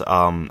as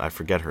I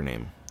forget her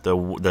name.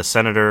 The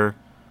senator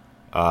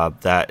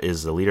that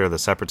is the leader of the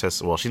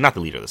Separatists. Well, she's not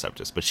the leader of the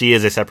Separatists, but she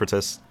is a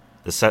Separatist.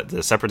 The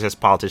Separatist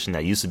politician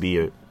that used to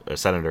be a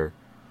senator.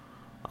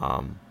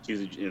 She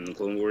was in the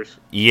Clone Wars?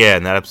 Yeah,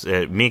 and that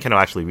episode, me and Kendall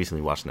actually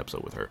recently watched an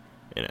episode with her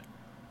in it,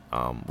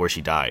 where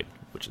she died,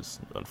 which is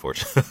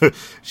unfortunate.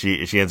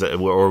 she ends up,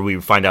 or we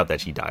find out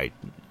that she died,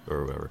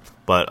 or whatever.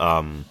 But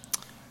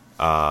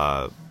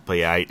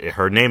yeah,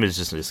 her name is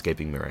just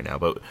escaping me right now.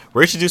 But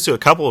we're introduced to a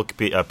couple of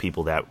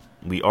people that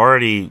we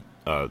already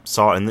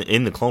saw in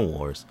the Clone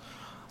Wars,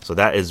 so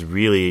that is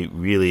really,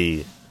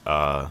 really.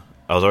 I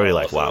was already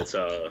like, wow. It's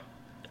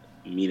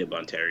Mina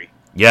Bonteri.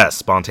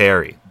 Yes,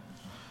 Bonteri.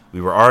 We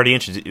were already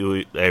introduced.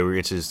 We were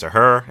introduced to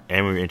her,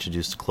 and we were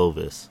introduced to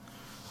Clovis,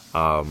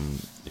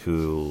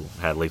 who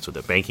had links with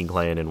the banking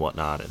clan and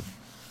whatnot,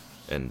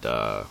 and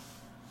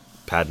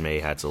Padme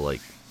had to,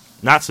 like,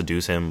 not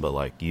seduce him, but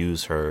like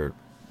use her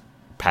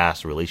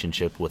past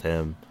relationship with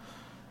him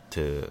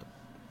to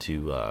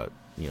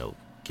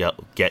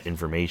get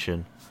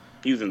information.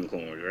 He was in the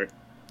Clone Wars, right?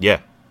 Yeah.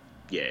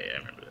 Yeah, I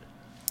remember that.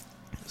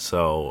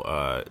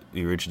 So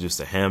we were introduced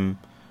to him.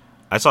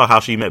 I saw how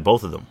she met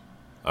both of them.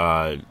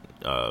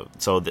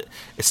 So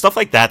it's stuff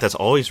like that that's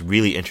always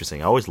really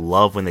interesting. I always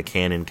love when the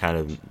canon kind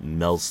of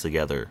melds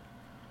together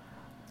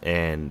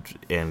and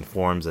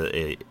forms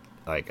a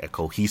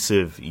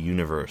cohesive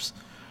universe.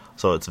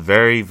 So it's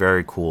very,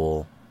 very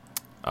cool.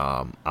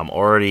 I'm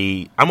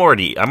already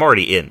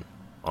in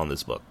on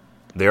this book.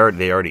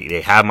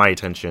 They have my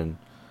attention.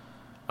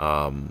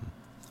 I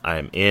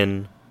am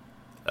in.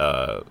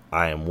 I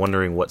am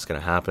wondering what's going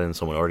to happen.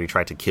 Someone already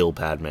tried to kill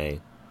Padme.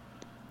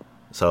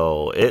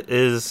 So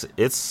it's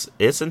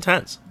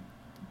intense.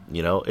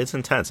 It's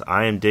intense.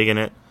 I am digging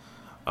it.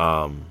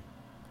 And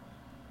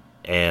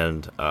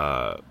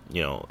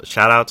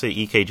shout out to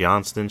E.K.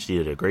 Johnston. She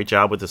did a great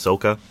job with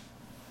Ahsoka.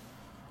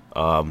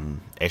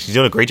 And she's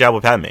doing a great job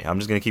with Padme. I'm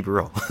just gonna keep it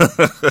real.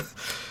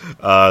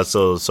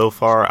 So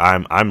far,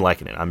 I'm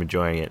liking it. I'm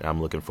enjoying it.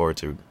 I'm looking forward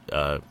to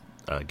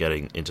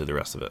getting into the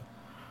rest of it.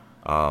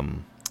 I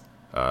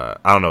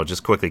don't know.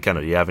 Just quickly,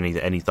 Kendall, do you have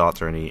any thoughts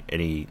or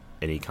any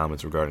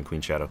comments regarding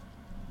Queen Shadow?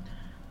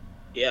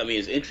 Yeah, I mean,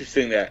 it's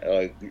interesting that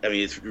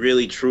it's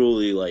really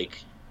truly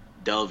like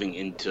delving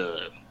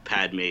into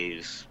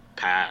Padme's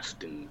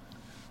past and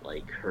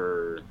like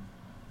her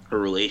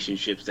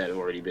relationships that have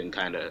already been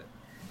kind of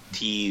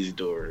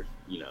teased or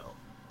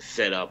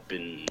set up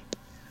in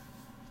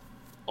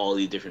all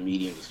these different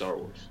mediums of Star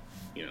Wars.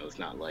 It's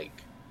not like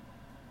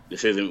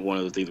this isn't one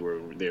of those things where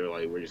they're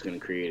like, we're just going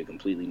to create a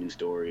completely new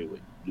story with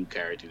new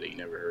characters that you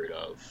never heard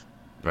of,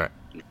 right?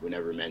 We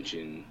never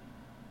mention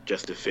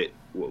just to fit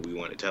what we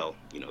want to tell.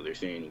 They're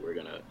saying we're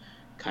gonna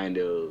kind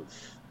of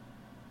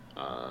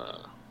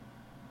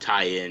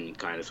tie in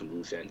kind of some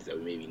loose ends that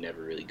we maybe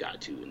never really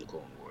got to in the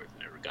Clone Wars,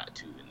 never got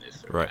to in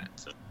this or right. that.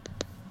 So,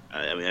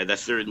 I mean,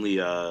 that's certainly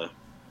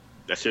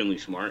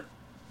smart.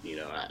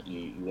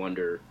 You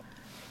wonder,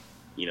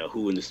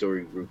 who in the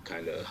story group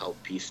kind of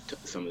helped piece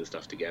some of the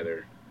stuff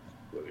together.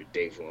 Whether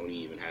Dave Filoni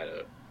even had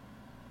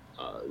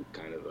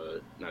kind of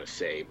not a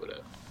say,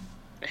 but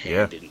a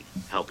hand in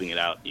helping it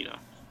out.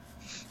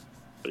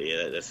 But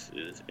yeah, it's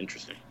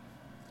interesting.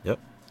 Yep,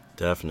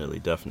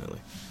 definitely.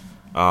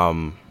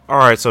 All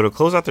right, so to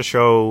close out the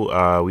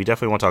show, we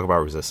definitely want to talk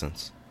about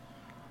Resistance.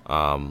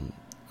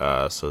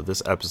 So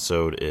this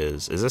episode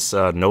is this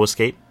No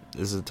Escape?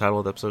 Is the title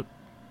of the episode?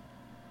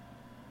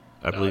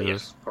 I believe it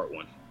is. Part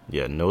 1.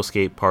 Yeah, No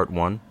Escape Part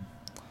 1.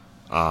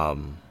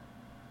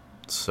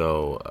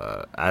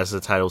 So as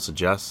the title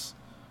suggests,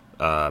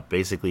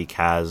 basically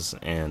Kaz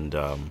and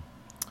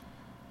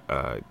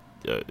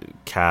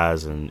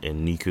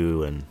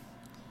Niku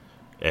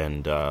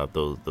and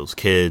those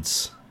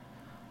kids,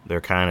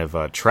 they're kind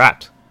of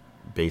trapped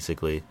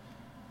basically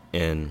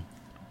in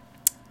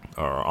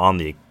or on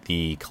the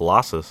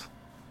Colossus,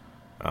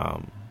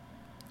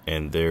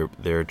 and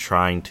they're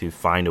trying to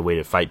find a way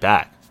to fight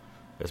back.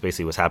 That's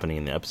basically what's happening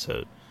in the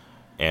episode.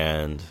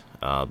 And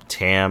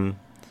Tam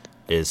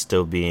is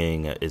still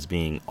being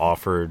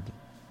offered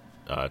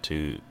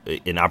to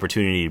an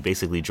opportunity to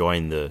basically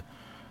join the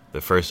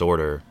First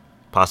Order,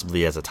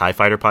 possibly as a TIE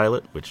fighter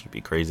pilot, which would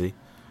be crazy.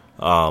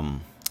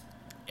 And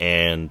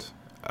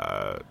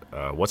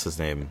what's his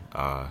name?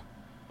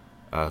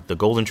 The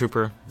Golden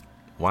Trooper.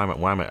 Why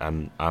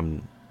am I?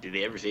 Did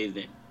they ever say his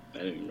name? I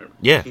don't even remember.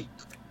 Yeah,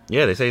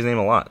 they say his name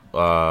a lot.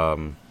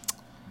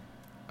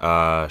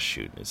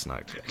 Shoot, it's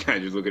not. I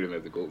just look at him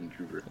as the Golden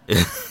Trooper.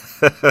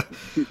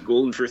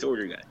 Golden First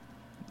Order guy.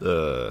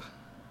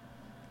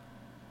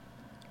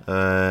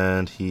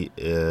 And he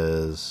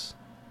is.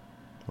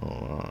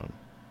 Hold on.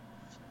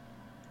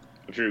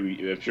 I'm sure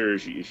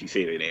if you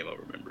say the name, I'll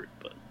remember it.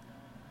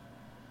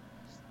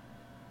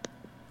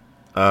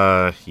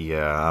 But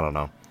yeah, I don't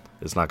know.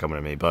 It's not coming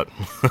to me, but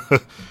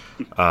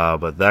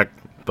but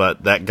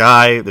that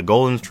guy, the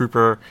Golden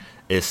Trooper,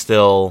 is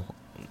still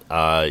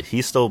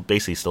he's still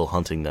basically still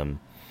hunting them,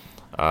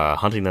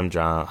 hunting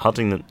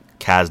the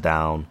Kaz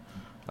down,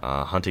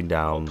 hunting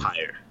down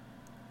Pyre.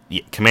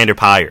 Yeah, Commander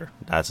Pyre.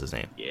 That's his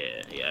name.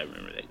 Yeah, I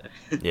remember that guy.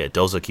 Yeah,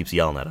 Doza keeps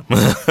yelling at him.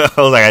 I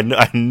was like,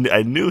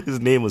 I knew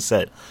his name was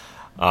set.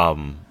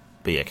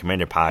 But yeah,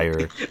 Commander Pyre.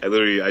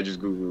 I just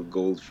googled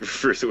Gold for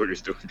First Order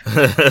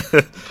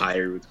Stormtrooper.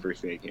 Pyre was the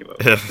first thing that came up.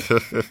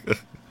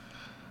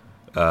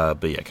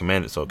 But yeah,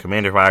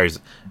 Commander Pyre's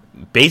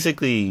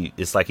basically,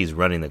 it's like he's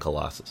running the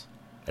Colossus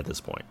at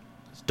this point.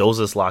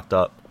 Doza's locked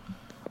up.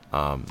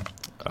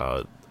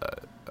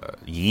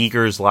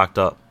 Yeager's locked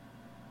up.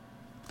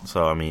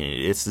 So I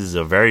mean, this is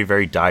a very,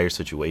 very dire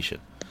situation.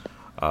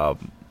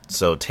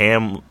 So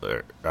Kaz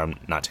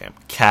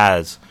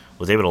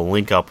was able to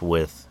link up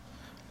with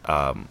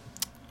Tora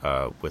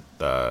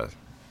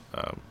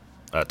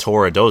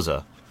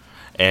Doza,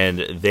 and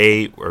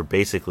they were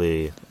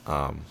basically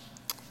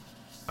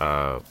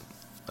what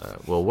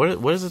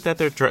is it that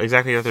they're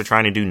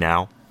trying to do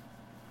now?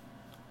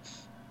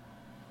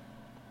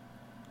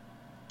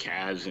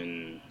 Kaz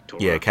and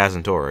Tora. Yeah, Kaz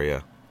and Tora.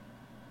 Yeah.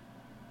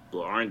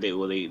 Well, aren't they?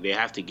 Well, they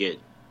have to get.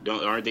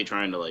 Aren't they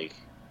trying to like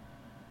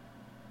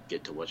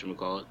get to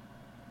whatchamacallit?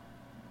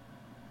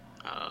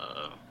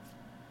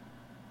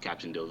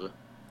 Captain Doza.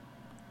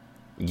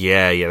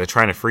 Yeah, they're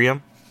trying to free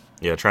him.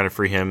 Yeah, trying to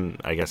free him.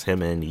 I guess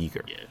him and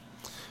Yeager. Yeah.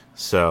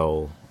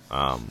 So,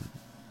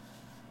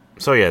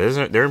 so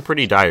yeah, they're in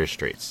pretty dire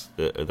straits.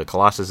 The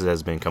Colossus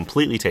has been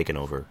completely taken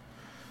over.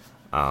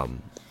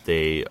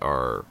 They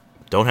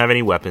don't have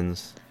any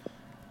weapons.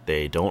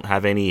 They don't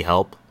have any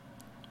help.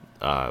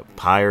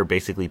 Pyre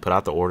basically put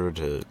out the order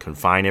to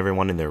confine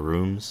everyone in their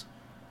rooms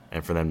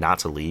and for them not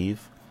to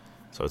leave.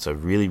 So it's a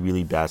really,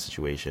 really bad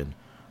situation.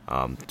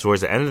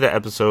 Towards the end of the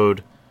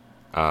episode,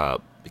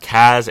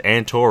 Kaz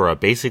and Tora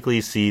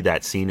basically see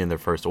that scene in the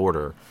First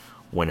Order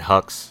when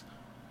Hux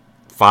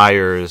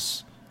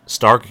fires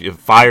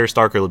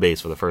Starkiller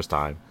Base for the first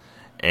time,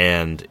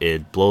 and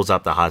it blows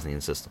up the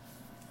Hosnian system.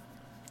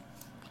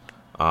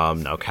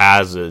 Now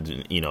Kaz,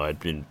 had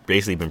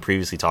been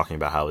previously talking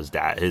about how his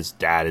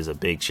dad is a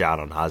big shot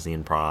on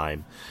Hosnian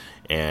Prime,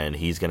 and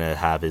he's gonna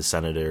have his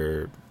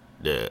senator,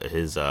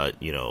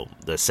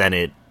 the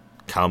Senate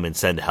come and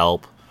send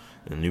help.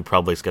 The New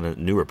Republic's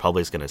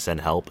gonna send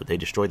help, but they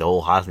destroyed the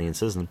whole Hosnian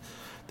system.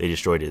 They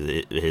destroyed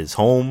his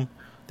home.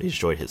 They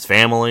destroyed his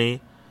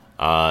family.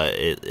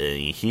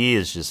 He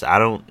is just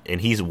and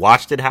he's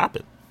watched it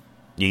happen.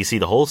 You see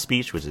the whole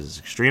speech, which is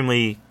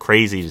extremely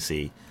crazy to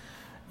see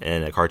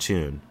in a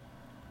cartoon,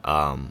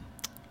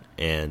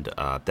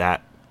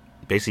 that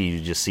basically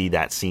you just see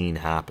that scene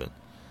happen,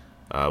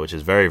 which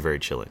is very, very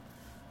chilling.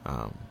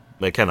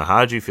 But Kenna,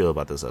 how did you feel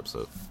about this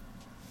episode?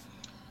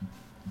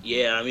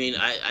 Yeah, I mean,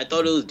 I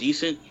thought it was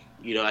decent.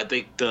 I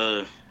think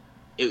I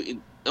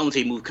don't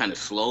say moved kind of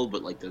slow,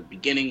 but like the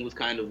beginning was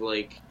kind of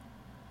like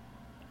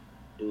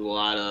it was a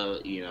lot of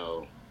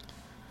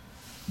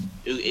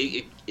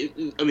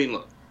I mean,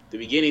 look, the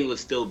beginning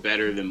was still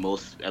better than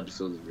most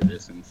episodes of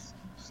Resistance.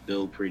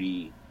 Still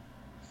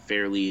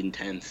fairly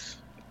intense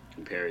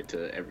compared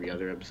to every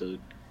other episode.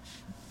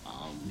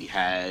 We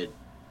had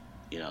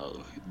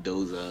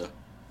Doza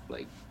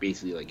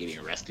basically getting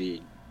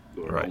arrested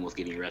or almost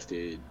getting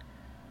arrested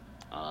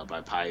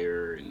by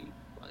Pyre, and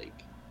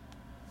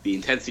the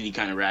intensity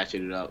kind of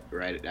ratcheted up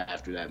right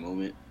after that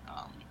moment.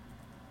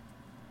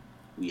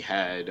 We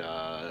had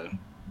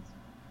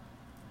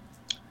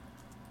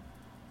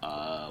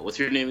what's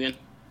her name again?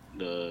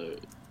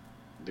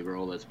 The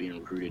girl that's being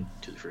recruited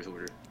to the First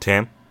Order.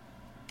 Tam.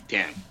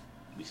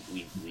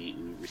 We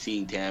were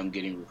seeing Tam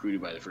getting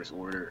recruited by the First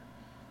Order.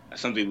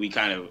 That's something we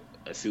kind of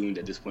assumed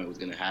at this point was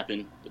going to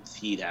happen, but to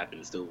see it happen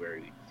is still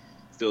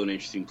an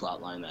interesting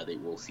plot line that they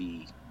will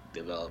see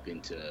develop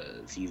into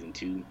season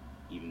 2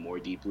 even more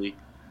deeply.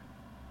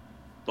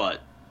 But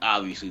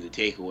obviously the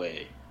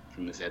takeaway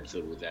from this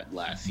episode was that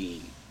last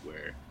scene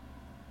where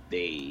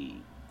they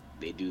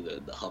do the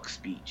Hux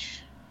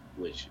speech,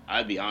 which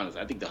I'd be honest,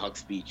 I think the Hux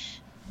speech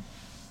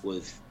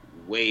was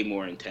way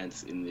more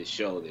intense in this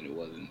show than it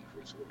was in the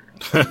First Order.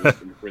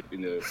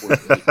 in the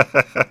Force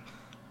Awakens.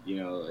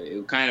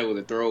 It kind of was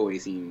a throwaway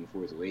scene in the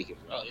Force Awakens.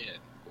 Oh yeah,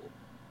 cool.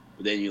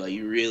 But then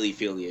you really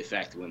feel the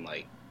effect when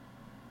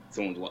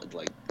someone's a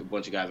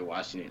bunch of guys are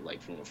watching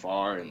it from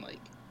afar, and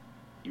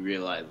you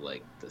realize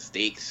the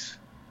stakes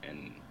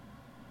and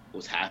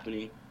what's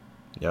happening.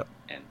 Yep.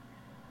 And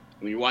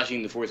when you're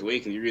watching The Force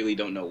Awakens, you really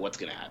don't know what's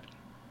gonna happen.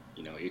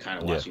 You're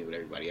kind of watching it with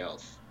everybody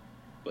else.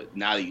 But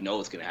now that you know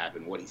what's gonna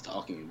happen, what he's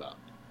talking about,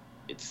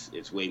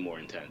 it's way more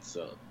intense.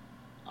 So,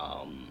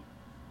 I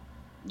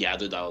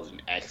thought that was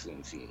an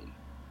excellent scene.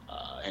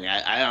 And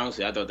I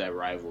honestly thought that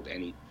rivaled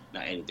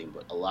not anything,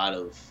 but a lot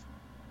of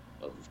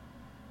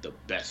the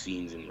best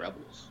scenes in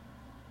Rebels,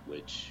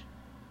 which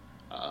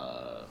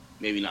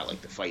maybe not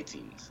the fight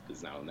scenes,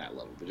 because not on that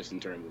level, but just in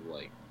terms of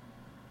what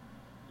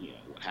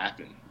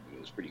happened, it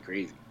was pretty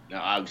crazy.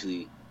 Now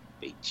obviously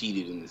they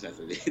cheated in the sense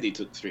that they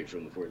took straight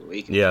from The Force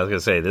Awakens. Yeah, I was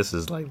gonna say this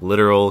is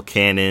literal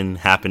canon,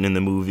 happened in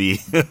the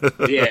movie.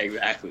 Yeah,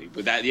 exactly.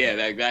 But that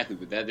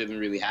doesn't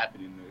really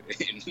happen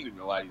in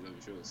a lot of these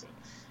other shows. So,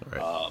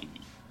 right.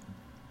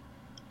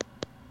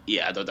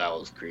 I thought that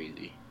was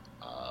crazy.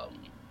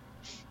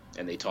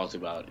 And they talked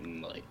about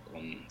on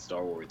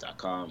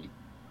StarWars.com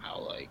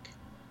how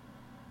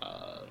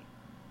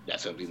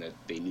that's something that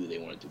they knew they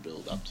wanted to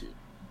build up to,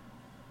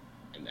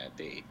 and that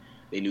they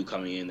knew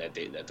coming in that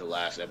the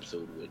last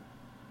episode would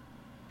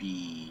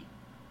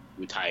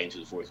tie into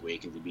The Force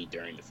Awakens, would be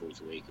during The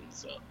Force Awakens.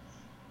 So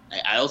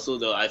I also,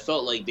 though, I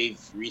felt like they've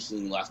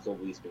recently, in the last couple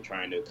of weeks, been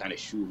trying to kind of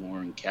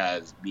shoehorn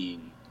Kaz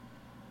being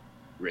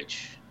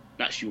rich.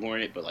 Not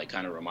shoehorn it, but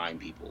kind of remind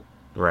people.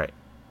 Right.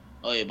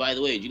 Oh yeah, by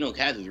the way, did you know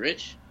Kaz is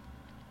rich?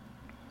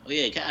 Oh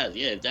yeah, Kaz,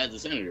 yeah, dad's a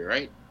senator,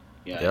 right?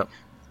 Yeah. Yep.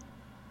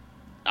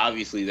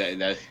 Obviously,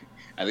 that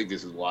I think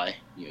this is why,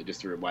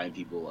 just to remind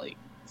people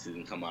this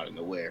didn't come out of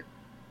nowhere.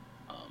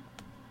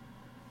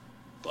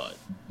 But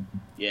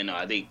yeah, no,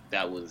 I think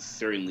that was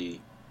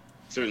certainly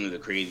the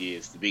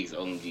craziest, the biggest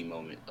OMG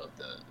moment of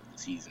the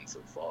season so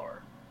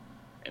far,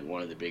 and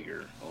one of the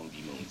bigger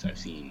OMG moments I've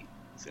seen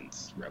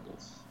since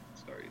Rebels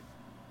started.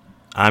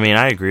 I mean,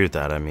 I agree with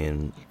that. I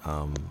mean,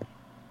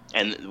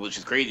 and which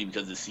is crazy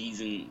because the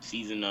season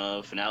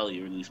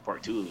finale, or at least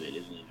part 2 of it,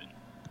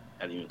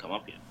 hasn't even come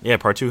up yet. Yeah,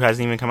 part 2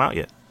 hasn't even come out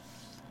yet.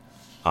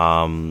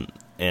 And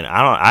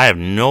I have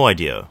no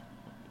idea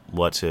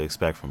what to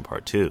expect from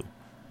part 2.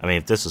 I mean,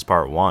 if this is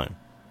part 1,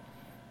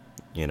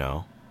 you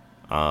know.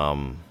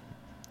 And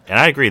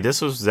I agree,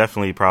 this was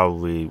definitely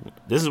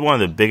this is one of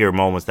the bigger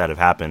moments that have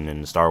happened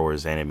in Star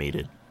Wars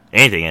anything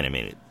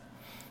animated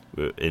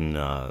in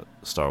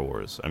Star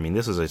Wars. I mean,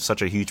 this is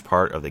such a huge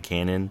part of the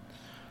canon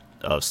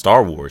of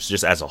Star Wars,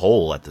 just as a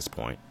whole at this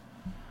point.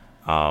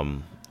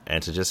 And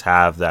to just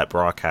have that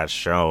broadcast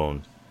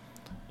shown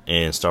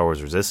in Star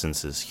Wars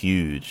Resistance is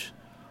huge.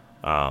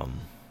 And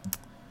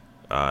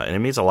it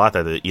means a lot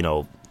that,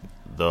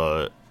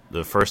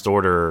 the First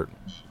Order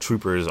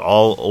troopers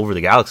all over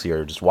the galaxy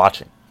are just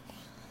watching.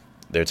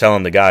 They're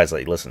telling the guys,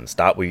 like, listen,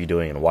 stop what you're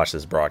doing and watch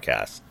this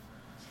broadcast.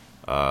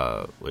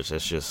 Which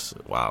is just,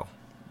 wow.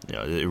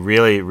 It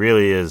really,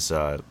 really is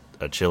a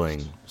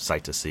chilling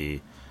sight to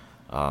see.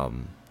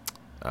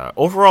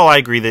 Overall, I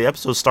agree. The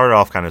episode started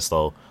off kind of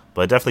slow,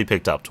 but it definitely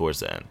picked up towards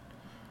the end.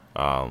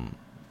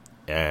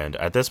 And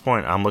at this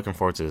point, I'm looking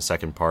forward to the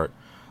second part.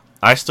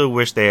 I still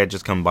wish they had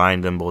just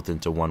combined them both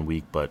into 1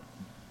 week, but,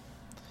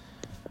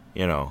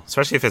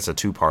 especially if it's a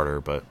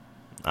 2-parter, but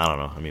I don't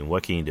know. I mean,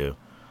 what can you do?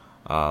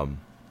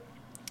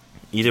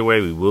 Either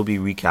way, we will be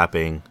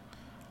recapping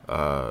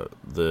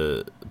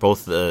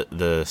both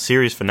the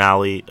series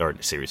finale,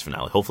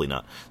 hopefully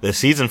not, the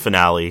season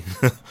finale,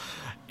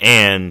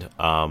 and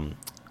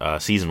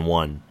season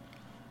 1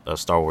 of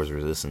Star Wars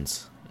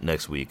Resistance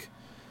next week.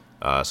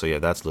 So yeah,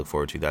 that's to look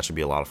forward to. That should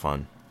be a lot of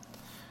fun.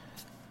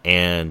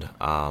 And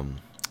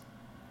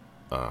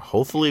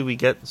hopefully we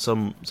get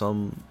some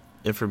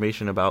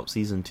information about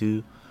season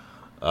 2.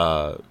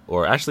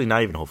 Or actually,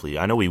 not even hopefully.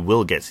 I know we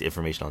will get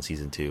information on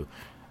season 2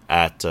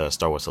 at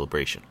Star Wars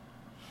Celebration.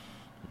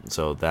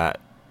 So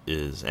that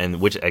is, and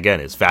which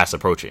again is fast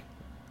approaching,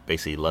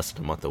 basically less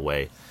than a month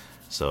away.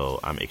 So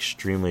I'm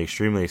extremely,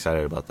 extremely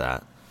excited about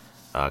that.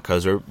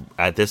 Because we're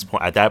at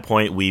that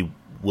point, we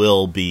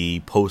will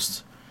be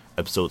post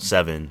episode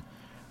 7,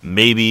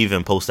 maybe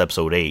even post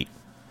episode 8,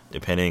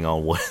 depending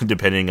on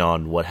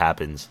what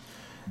happens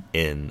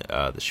in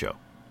the show.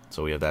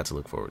 So we have that to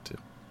look forward to.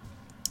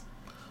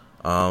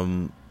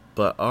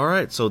 But all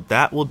right, so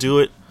that will do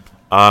it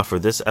for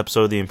this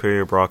episode of the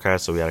Imperial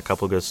Broadcast. So we had a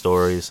couple good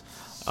stories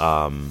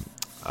to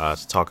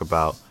talk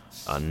about.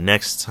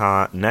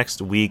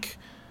 Next week,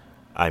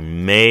 I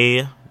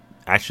may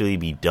actually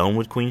be done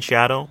with Queen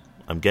Shadow.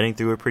 I'm getting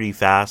through it pretty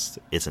fast.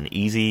 It's an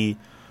easy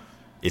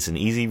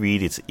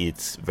read.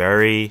 It's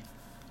very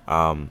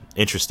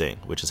interesting,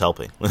 which is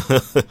helping.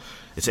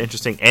 It's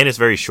interesting and it's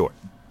very short.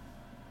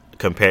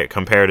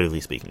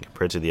 Comparatively speaking,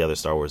 compared to the other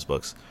Star Wars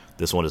books,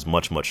 this one is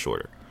much, much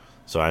shorter.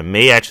 So I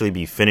may actually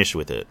be finished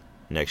with it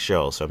next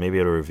show. So I may be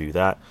able to review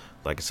that.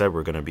 Like I said,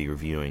 we're going to be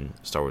reviewing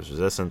Star Wars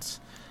Resistance,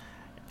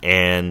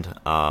 and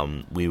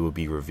we will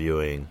be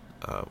reviewing,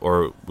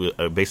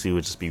 basically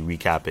we'll just be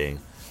recapping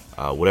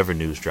whatever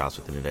news drops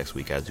within the next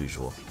week as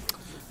usual.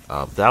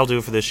 That'll do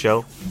it for this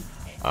show.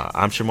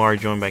 I'm Shamari,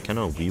 joined by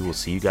Keno. We will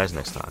see you guys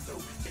next time.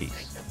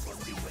 Peace.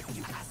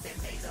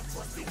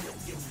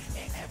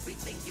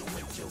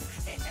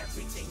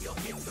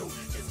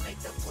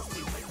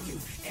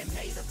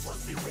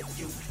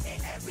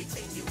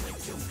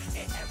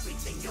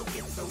 Everything you'll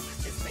get through,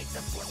 just make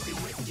the force be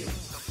with you.